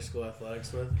watch high school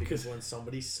athletics with because when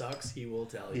somebody sucks, he will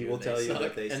tell you. He will tell you suck,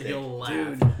 that they and stink. he'll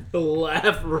laugh. Dude. He'll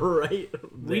laugh right.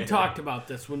 We there. talked about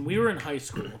this when we were in high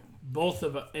school. Both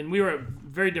of us, and we were at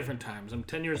very different times. I'm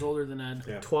 10 years older than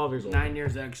Ed. 12 years old. 9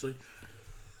 years, actually.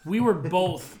 We were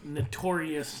both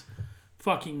notorious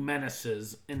fucking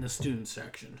menaces in the student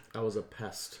section. I was a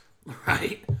pest.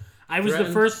 Right? I was the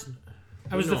Threatened? first...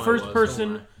 I was You the know I first was, don't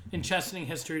person lie. in Chesaning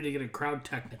history to get a crowd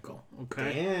technical.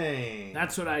 Okay? Dang.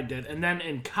 That's what I did. And then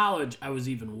in college, I was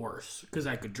even worse because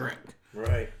I could drink.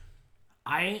 Right.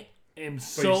 I am But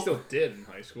so... you still did in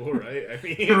high school, right? I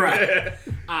mean, Right.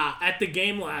 At the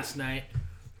game last night,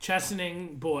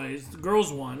 Chesaning boys, the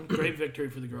girls won. Great victory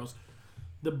for the girls.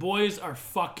 The boys are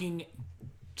fucking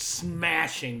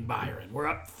smashing Byron. We're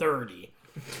up 30.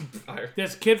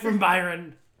 This kid from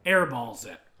Byron airballs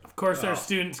it. Of course, our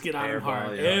students get on him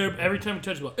hard. Airball, yeah. Every time we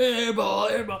touch the ball,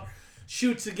 airball.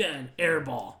 Shoots again,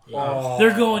 airball. Oh,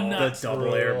 They're going The nuts.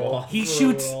 double air ball. He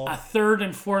shoots a third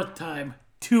and fourth time.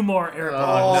 2 more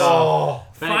airballs. Oh,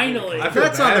 Finally, I feel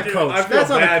That's on bad, the dude. coach. I feel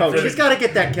That's on the bad coach. for He's him. got to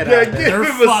get that kid Yeah, out of there. they're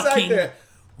give him a fucking second.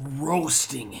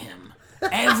 roasting him.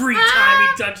 Every time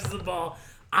he touches the ball,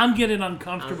 I'm getting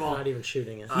uncomfortable. I'm not even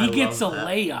shooting it. He gets a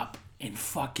layup and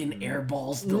fucking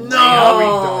airballs the layup.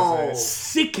 No, he doesn't.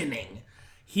 Sickening.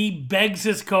 He begs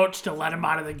his coach to let him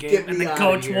out of the game, Get and me the outta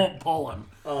coach here. won't pull him.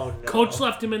 Oh, no. Coach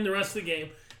left him in the rest of the game.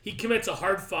 He commits a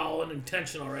hard foul and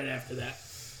intentional right after that.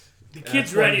 The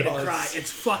kid's what ready he to does. cry.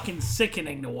 It's fucking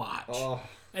sickening to watch. Oh.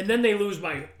 And then they lose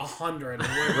by 100.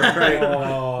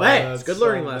 Oh, Hey, that's it's good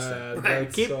learning so lesson. bad. Right.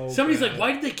 That's Keep- so Somebody's bad. like,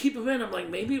 why did they keep him in? I'm like,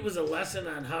 maybe it was a lesson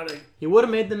on how to... He would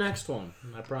have made the next one.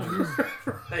 I promise.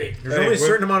 Right. There's Hey, only a when-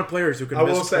 certain amount of players who can I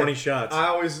will miss say, 20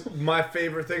 shots. my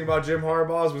favorite thing about Jim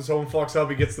Harbaugh is when someone fucks up,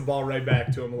 he gets the ball right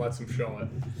back to him and lets him show it.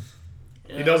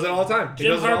 He does it all the time. He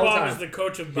Jim does it all the Harbaugh time. was the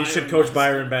coach of He Byron. should coach last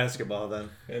Byron time. basketball then.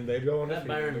 And they go on That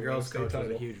Byron girls coach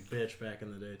was a huge bitch back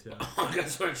in the day, too.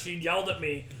 Guess what? She yelled at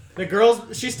me. The girls,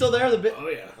 she's still there, the bitch. Oh,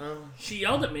 yeah. She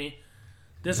yelled at me.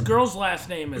 This girl's last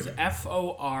name is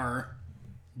Forgie.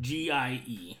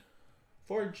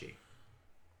 4G.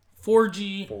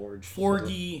 4G. Forge.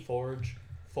 Forgie. Forge.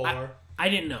 I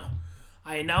didn't know.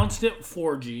 I announced it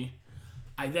 4G.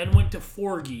 I then went to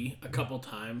 4G a couple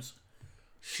times.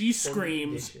 She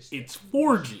screams, it's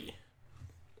 4G.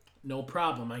 No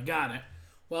problem, I got it.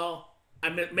 Well, I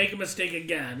make a mistake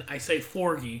again. I say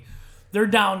 4G. They're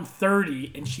down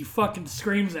 30, and she fucking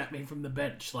screams at me from the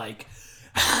bench like,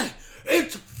 hey,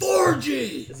 it's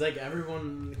 4G! Is like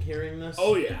everyone hearing this?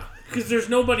 Oh, yeah. Because there's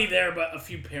nobody there but a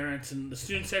few parents, and the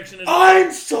student section is...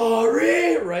 I'm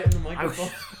sorry! Right in the microphone.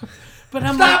 But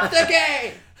I'm Stop like, the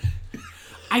game!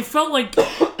 I felt like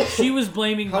she was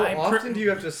blaming How my... often do you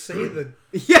have to say the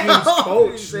Yeah. team's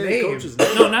coach Say the name? coach's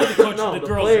name. No, not the coach, No, the the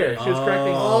girl's player. name. She was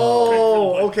correcting.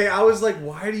 Oh, okay. I was like,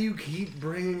 why do you keep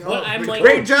bringing Well, up? I'm the like-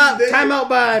 Great coach's job. name? Timeout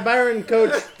by Byron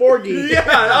Coach Forgy. Yeah,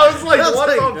 I was like, That's what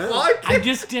like- the yeah. fuck? I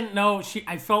just didn't know.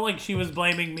 I felt like she was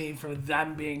blaming me for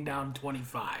them being down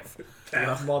 25.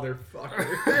 That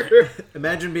motherfucker.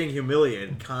 Imagine being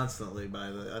humiliated constantly by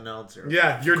the announcer.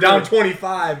 Yeah, you're down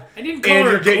 25, I didn't call and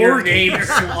her you're getting your Corgi. name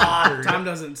slaughtered. Tom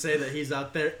doesn't say that he's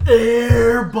out there.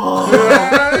 Airball!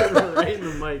 Right in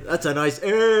the mic. That's a nice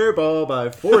air ball by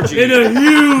 4G. And a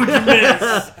huge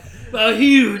miss. A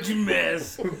huge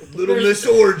miss. Little Miss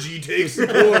Orgy takes the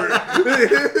court.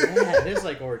 Yeah, it is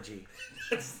like orgy.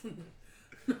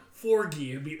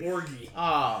 4G. It'd be orgy.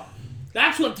 Oh.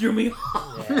 That's what threw me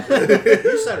off.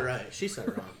 You said it right. She said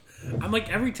it wrong. I'm like,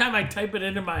 every time I type it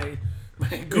into my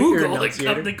Google,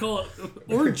 enunciator. they call it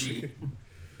orgy.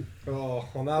 Oh,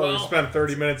 well, now Well- we've spent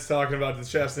 30 minutes talking about the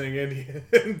Chesaning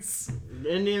Indians.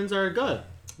 Indians are good.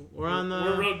 We're on the.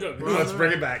 We're real good. Let's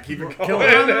bring it back. Keep it We're on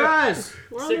the going. rise.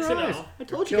 We're on the 6-0. rise. I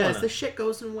told you killing guys, it. this shit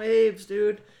goes in waves,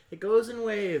 dude. It goes in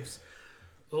waves.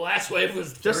 The last wave was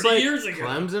 30 Just like years ago.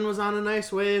 Clemson was on a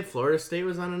nice wave, Florida State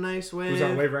was on a nice wave. Who's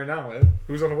on a wave right now, Ed?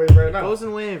 Who's on a wave right now? Goes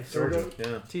in waves. Georgia. Yeah.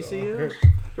 TCU.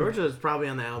 Georgia's probably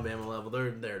on the Alabama level.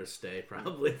 They're there to stay,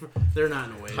 probably. They're not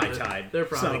in a wave. High They're- tide. They're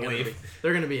It's probably not a gonna be. wave.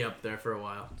 They're gonna be up there for a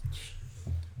while.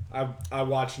 I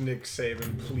watched Nick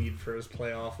Saban plead for his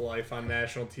playoff life on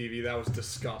national TV. That was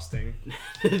disgusting.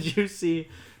 Did you see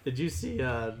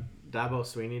Dabo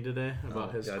Sweeney today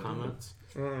about his yeah, I didn't. comments?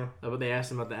 Uh, About they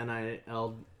asked him about the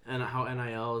NIL and how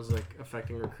NIL is like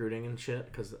affecting recruiting and shit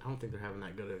because I don't think they're having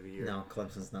that good of a year. No,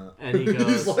 Clemson's not. And he goes,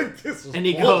 he's like, this is and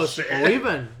he bullshit.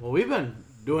 goes, well, we've been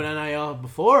doing NIL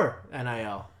before NIL.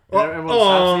 And Oh, everyone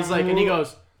stops. He's like, and he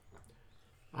goes,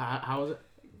 how is it?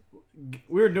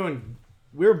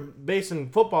 We were basing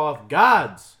football off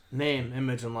gods. name,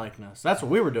 image, and likeness. That's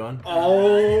what we were doing.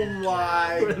 Oh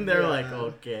my! And they're like,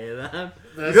 okay, then.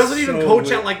 He doesn't even coach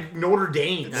at like Notre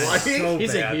Dame. That's Like, so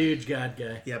He's bad. a huge God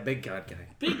guy. Yeah, big God guy.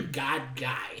 Big God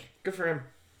guy. good for him.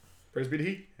 Praise be to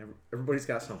He. Everybody's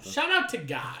got something. Shout out to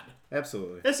God.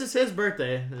 Absolutely. This is his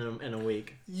birthday in a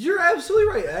week. You're absolutely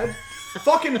right, Ed.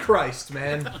 Fucking Christ,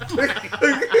 man.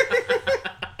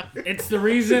 It's the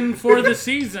reason for the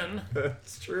season.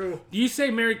 It's true. Do you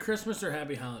say Merry Christmas or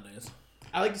Happy Holidays?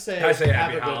 I like to say, I say have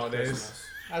Happy a good Holidays. Christmas.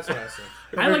 That's what I say.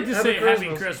 I like to say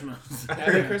Happy Christmas. Christmas.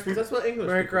 Happy Christmas. That's what English.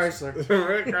 Merry people say.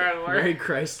 Chrysler. Merry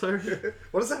Chrysler.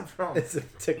 What is that from? It's a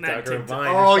TikTok Not or a TikTok. Vine.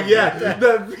 Oh or something yeah, like that.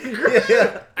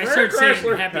 the I start saying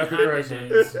Chrysler. Happy Happy Honda Chrysler.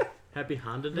 Days. Happy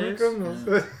Honda days.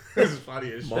 This is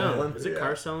funny as shit. No, is it Yeah.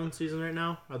 car selling season right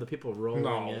now? Are the people rolling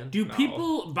No. in? Do No.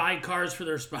 people buy cars for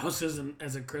their spouses and,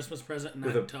 as a Christmas present and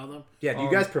With not a- tell them? Yeah, do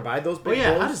you guys provide those Oh big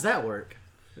yeah, how bowls? does that work?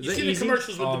 Is You it see the easy?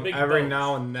 commercials with the big Every boats.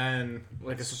 now and then,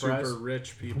 Like a surprise? super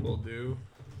rich people do.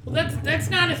 Well, that's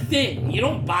not a thing. You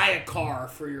don't buy a car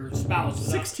for your spouse.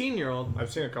 without- 16-year-old.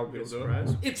 I've seen a couple people do it.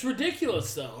 Surprise. It's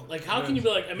ridiculous, though. Like, how can you be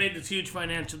like, I made this huge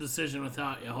financial decision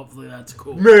without you? Hopefully that's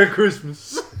cool. Merry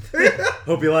Christmas.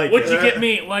 Hope you like What'd it. you get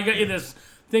me? Well, I got you this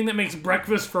thing that makes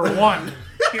breakfast for one.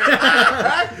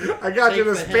 I got you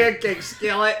Take this the hint. pancake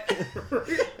skillet.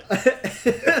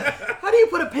 How do you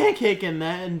put a pancake in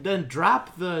that and then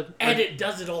drop the? And it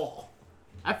does it all.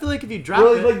 I feel like if you drop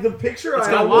Really, it, like the picture it's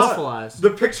I got almost, waffleized. the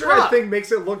picture I Fuck. think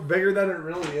makes it look bigger than it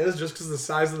really is, just because the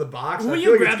size of the box. Will I you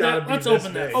feel like grab it's gotta that? be Let's this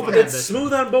open that. big. Open It's that bitch.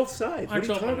 smooth on both sides. What are Let's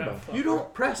you open talking that about? fuck. You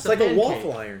don't press It's like a pancake.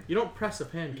 waffle iron. You don't press a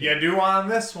pancake. You do on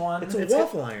this one. It's a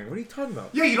waffle iron. What are you talking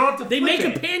about? Yeah, you don't have to. They flip make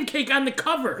it. a pancake on the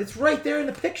cover. It's right there in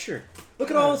the picture.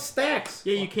 Look at all the stacks.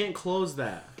 Yeah, you can't close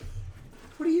that.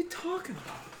 What are you talking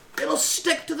about? It'll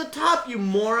stick to the top, you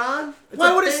moron. It's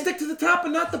Why a would it pan- stick to the top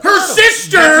and not the Her bottom?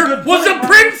 sister was a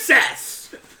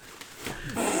princess.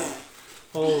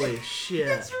 Holy shit!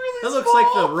 really that looks like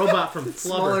small. the robot from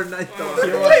Smaller Flubber. than I thought. I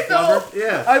know.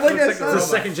 Yeah. I like that It's a sound.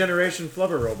 second generation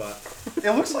flubber robot.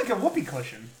 It looks like a whoopee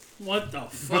cushion, What the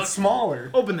but fuck?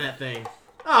 smaller. Open that thing.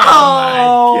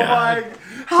 Oh my God.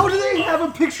 How do they have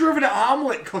a picture of an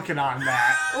omelet cooking on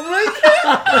that? Oh my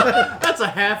god! That's a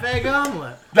half egg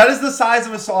omelet. That is the size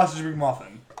of a sausage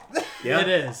McMuffin. Yeah. It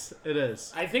is. It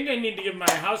is. I think I need to give my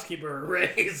housekeeper a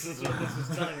raise. Is what this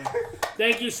is telling me.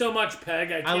 Thank you so much,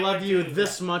 Peg. I can't love wait to you use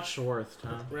this much worth,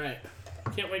 Tom. it. Right.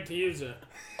 Can't wait to use it.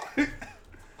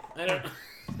 I don't.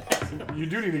 You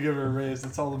do need to give her a raise.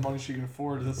 That's all the money she can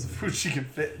afford. That's the food she can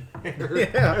fit in.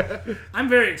 Yeah. I'm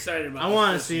very excited about. I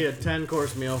want to see a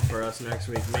 10-course meal for us next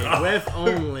week, made with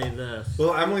only this.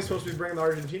 Well, Emily's supposed to be bringing the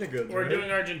Argentina goods. We're right?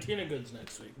 doing Argentina goods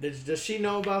next week. Does she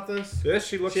know about this? Yes,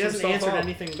 she looked She some hasn't stuff answered up.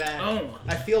 anything back. Oh.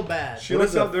 I feel bad. She What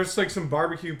looks is up. it? There's like some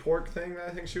barbecue pork thing that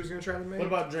I think she was gonna try to make. What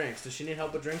about drinks? Does she need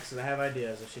help with drinks? Because I have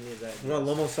ideas if she needs that. Well,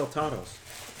 Lomo Saltados.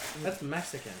 That's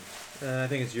Mexican. I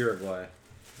think it's Uruguay.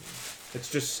 It's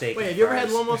just steak. Wait, and have you ever had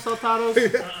fries. Lomo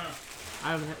Saltados? Uh-uh.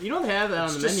 I haven't. You don't have that on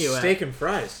It's the just menu. steak and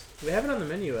fries. We have it on the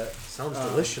menu. Sounds Um,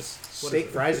 delicious. what Steak, is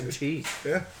it? fries, and cheese.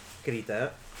 Yeah. Could eat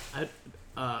that.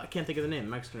 I can't think of the name.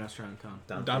 Mexican restaurant in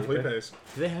town. Don Felipe. Felipe's.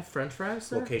 Do they have French fries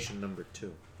there? Location number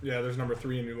 2. Yeah, there's number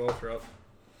 3 in New Lothrop.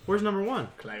 Where's number 1?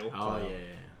 Clayo. Oh yeah.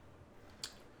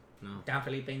 No. Don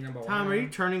Felipe number Tom, are you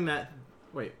turning that?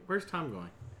 Wait, where's Tom going?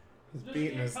 He's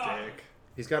beating his dick.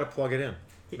 He's got to plug it in.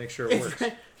 Make sure it works.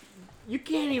 You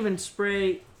can't even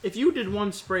spray. If you did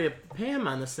one spray of Pam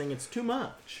on this thing, it's too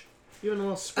much. Even a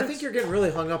little spritz. I think you're getting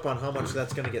really hung up on how much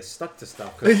that's going to get stuck to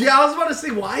stuff. 'cause Yeah, I was about to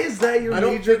say, why is that your I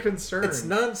don't major think concern? It's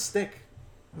non-stick.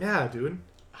 Yeah, dude.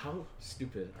 How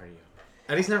stupid are you?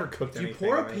 Eddie's never cooked You anything.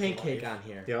 pour a in his pancake life. on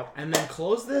here, Yep. and then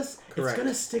close this. Correct. It's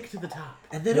gonna stick to the top.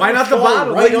 And then Why it not the will fall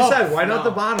bottom? right Like you off. said, why not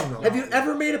No. the bottom though? Have you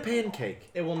ever made a pancake?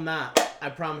 It will not. I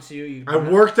promise you. You I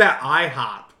worked at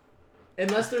IHOP.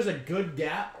 unless there's a good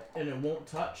gap and it won't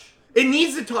touch. It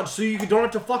needs to touch so you don't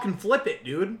have to fucking flip it,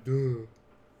 dude.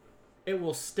 It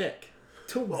will stick.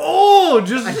 Oh,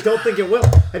 just I don't think it will.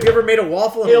 Have you ever made a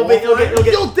waffle in a It'll be- waffle it'll get- iron?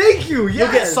 it'll Yo, thank you. Yes.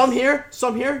 You'll get some here,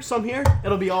 some here, some here.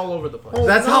 It'll be all over the place. Oh,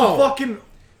 That's no. how fucking.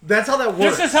 That's how that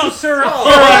works. This is how sure.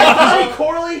 Hey,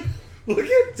 Corley. Look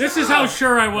at. This is how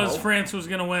sure I was France was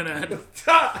gonna win it.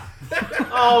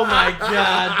 Oh my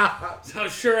God. That's how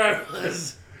sure I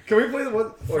was Can we play the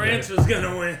one? France was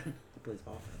gonna win. Plays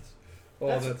offense. Oh,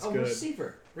 that's a good.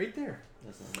 receiver right there.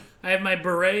 I have my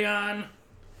beret on.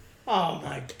 Oh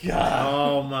my God.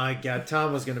 Oh my God,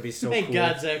 Tom was gonna be so Thank cool.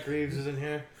 God Zach Reeves is in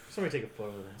here. Somebody take a photo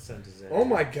of that. Send it to Zach. Oh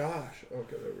my gosh.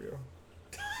 Okay, there we go.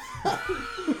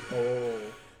 Oh.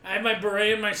 I had my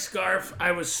beret and my scarf.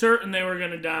 I was certain they were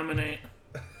gonna dominate.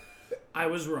 I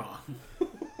was wrong.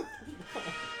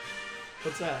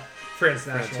 What's that? France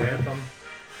national French anthem.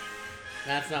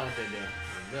 That's not what they do.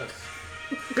 This.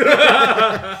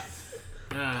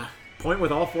 Point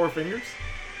with all 4 fingers?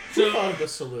 Who thought of the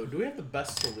salute? Do we have the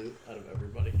best salute out of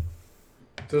everybody?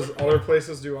 Does other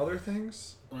places do other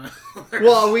things?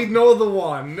 Well, we know the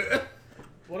one.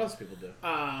 What else people do?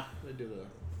 They do the.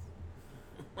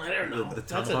 I don't know. The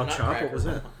That's a tomahawk chop? nutcracker. What was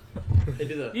that? They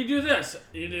do the. You do this.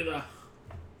 You do the.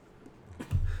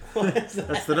 What is that?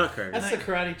 That's the nutcracker. That's the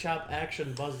karate chop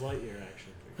action Buzz Lightyear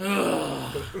action.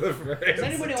 Does Does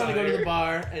anybody want to go to the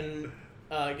bar and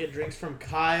get drinks from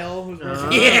Kyle, who's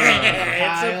working?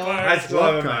 Yeah, it's a Kyle. bar. I still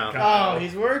haven't Kyle. met Kyle. Oh,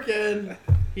 he's working.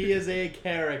 He is a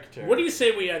character. What do you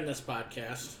say we end this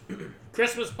podcast?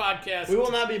 Christmas podcast. We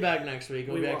will not be back next week.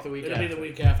 We'll be back the week It'll after. be the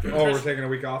week after. Oh, we're Chris- taking a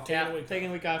week off. Yeah, taking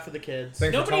a week off for the kids.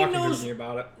 Thanks Nobody for talking knows- to me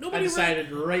about it. I Nobody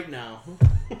decided right now.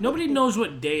 Nobody knows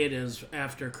what day it is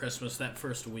after Christmas that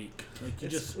first week. Like you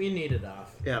just We need it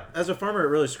off. Yeah, as a farmer, it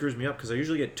really screws me up because I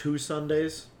usually get 2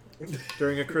 Sundays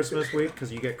during a Christmas week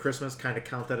because you get Christmas, kind of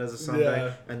count that as a Sunday,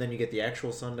 Yeah. and then you get the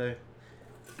actual Sunday.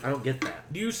 I don't get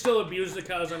that. do you still abuse the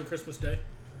cows on Christmas Day?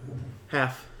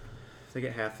 Half. They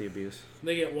get half the abuse.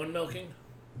 They get one milking.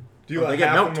 Do you Oh, let they get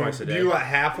half milk of them? twice a Do day. you let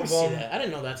half I of see them? that. I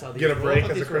didn't know that's how these Get a were. I break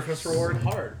thought as a these were Christmas reward?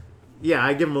 Hard. Yeah,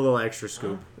 I give them a little extra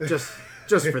scoop, just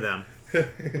for them. That's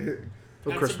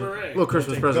Little a beret. little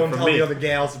Christmas Don't present tell from me. the other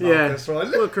gals about Yeah, this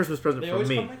one. little Christmas present They from always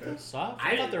me. come like this? Soft?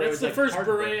 I, thought they were that's always the like first hard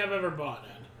beret break. I've ever bought.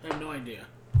 Ed. I have no idea.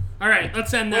 All right,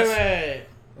 let's end Wait, this. wait.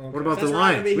 What about Since the we're not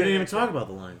gonna Lions? be We here didn't even next talk week. about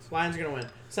the Lions. Lions are going to win.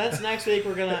 Since next week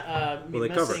we're going to be Will they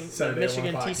cover? missing the Saturday at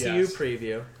Michigan 1 o'clock, TCU yes.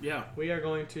 preview, Yeah, we are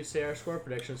going to say our score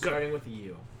predictions, starting with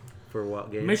you. For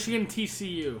what game? Michigan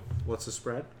TCU. What's the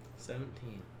spread?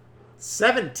 17.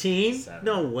 17? Seven.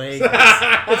 No way.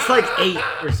 It's like 8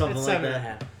 or something It's like 7.5.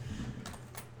 that.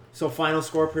 So final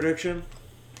score prediction?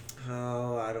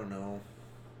 Oh, I don't know.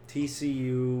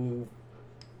 TCU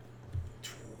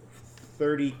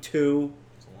 32,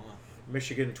 It's a lot.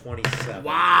 Michigan 27.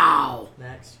 Wow.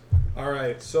 Next. All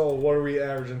right, so what are we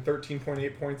averaging?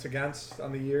 13.8 points against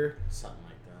on the year. Something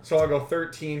like that. So I'll go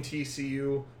 13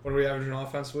 TCU. What are we averaging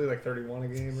offensively? Like 31 a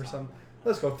game or something.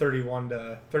 Let's go 31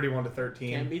 to 13.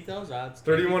 Can't beat those odds.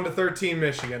 31 to 13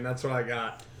 Michigan. That's what I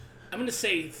got. I'm going to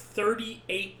say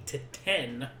 38 to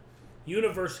 10,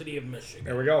 University of There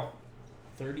Michigan. we go.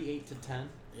 38 to 10.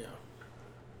 Yeah.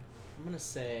 I'm going to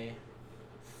say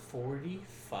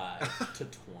 45 to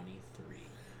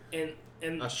 23.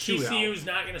 And A shootout. TCU's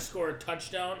not going to score a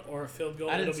touchdown or a field goal.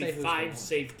 I didn't It'll be say who's 5 going.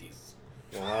 safeties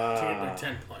to get Wow. their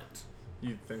 10 points.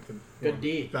 You'd think the Good one of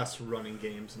D. the best running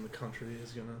games in the country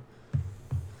is gonna.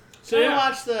 So Can yeah, I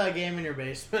watch the game in your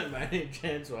basement by any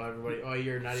chance? While everybody,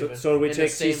 you're not even. So do we in take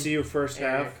the same TCU first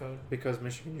area half? code. Because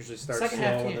Michigan usually starts Second slow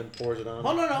half and team. then pours it on.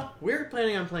 Oh no! We're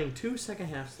planning on playing 2 second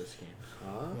halves this game.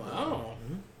 Ah. wow.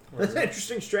 That's an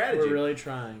interesting strategy. We're really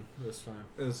trying this time.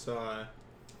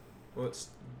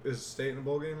 Is State in a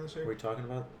bowl game this Are year? we talking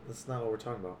about? That's not what we're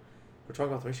talking about. We're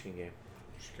talking about the Michigan game.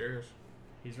 Just curious.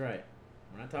 He's right.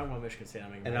 We're not talking about Michigan State.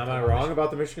 And am I wrong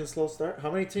about the Michigan slow start? How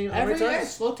many teams? How Every many year,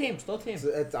 times? slow team.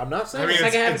 I'm not saying. I mean,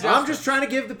 Second half it's adjustment. I'm just trying to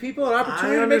give the people an I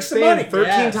opportunity to make some understand. money. 13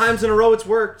 Yes. times in a row it's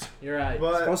worked. You're right.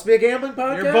 But Supposed to be a gambling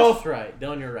podcast. You're both right.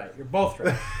 Dylan, you're right. You're both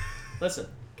right. Listen,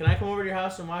 can I come over to your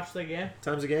house and watch the game?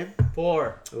 Times a game.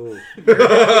 4. Ooh. We're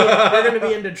going to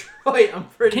be in Detroit, I'm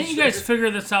pretty Can't sure. you guys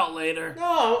figure this out later?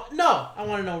 No. I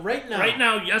want to know right now. Right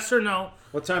now, yes or no?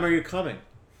 What time are you coming?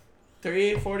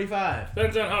 3:45.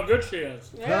 Depends on how good she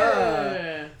is.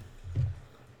 Yeah.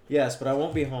 Yes, but I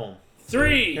won't be home.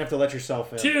 3, You have to let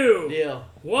yourself in. 2, Deal.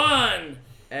 1.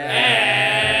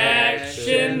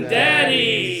 Action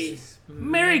Daddy.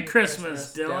 Merry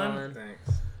Christmas, Dylan.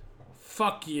 thanks.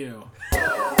 Fuck you. Boom,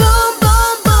 boom,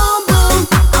 boom, boom.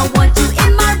 I want you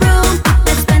in my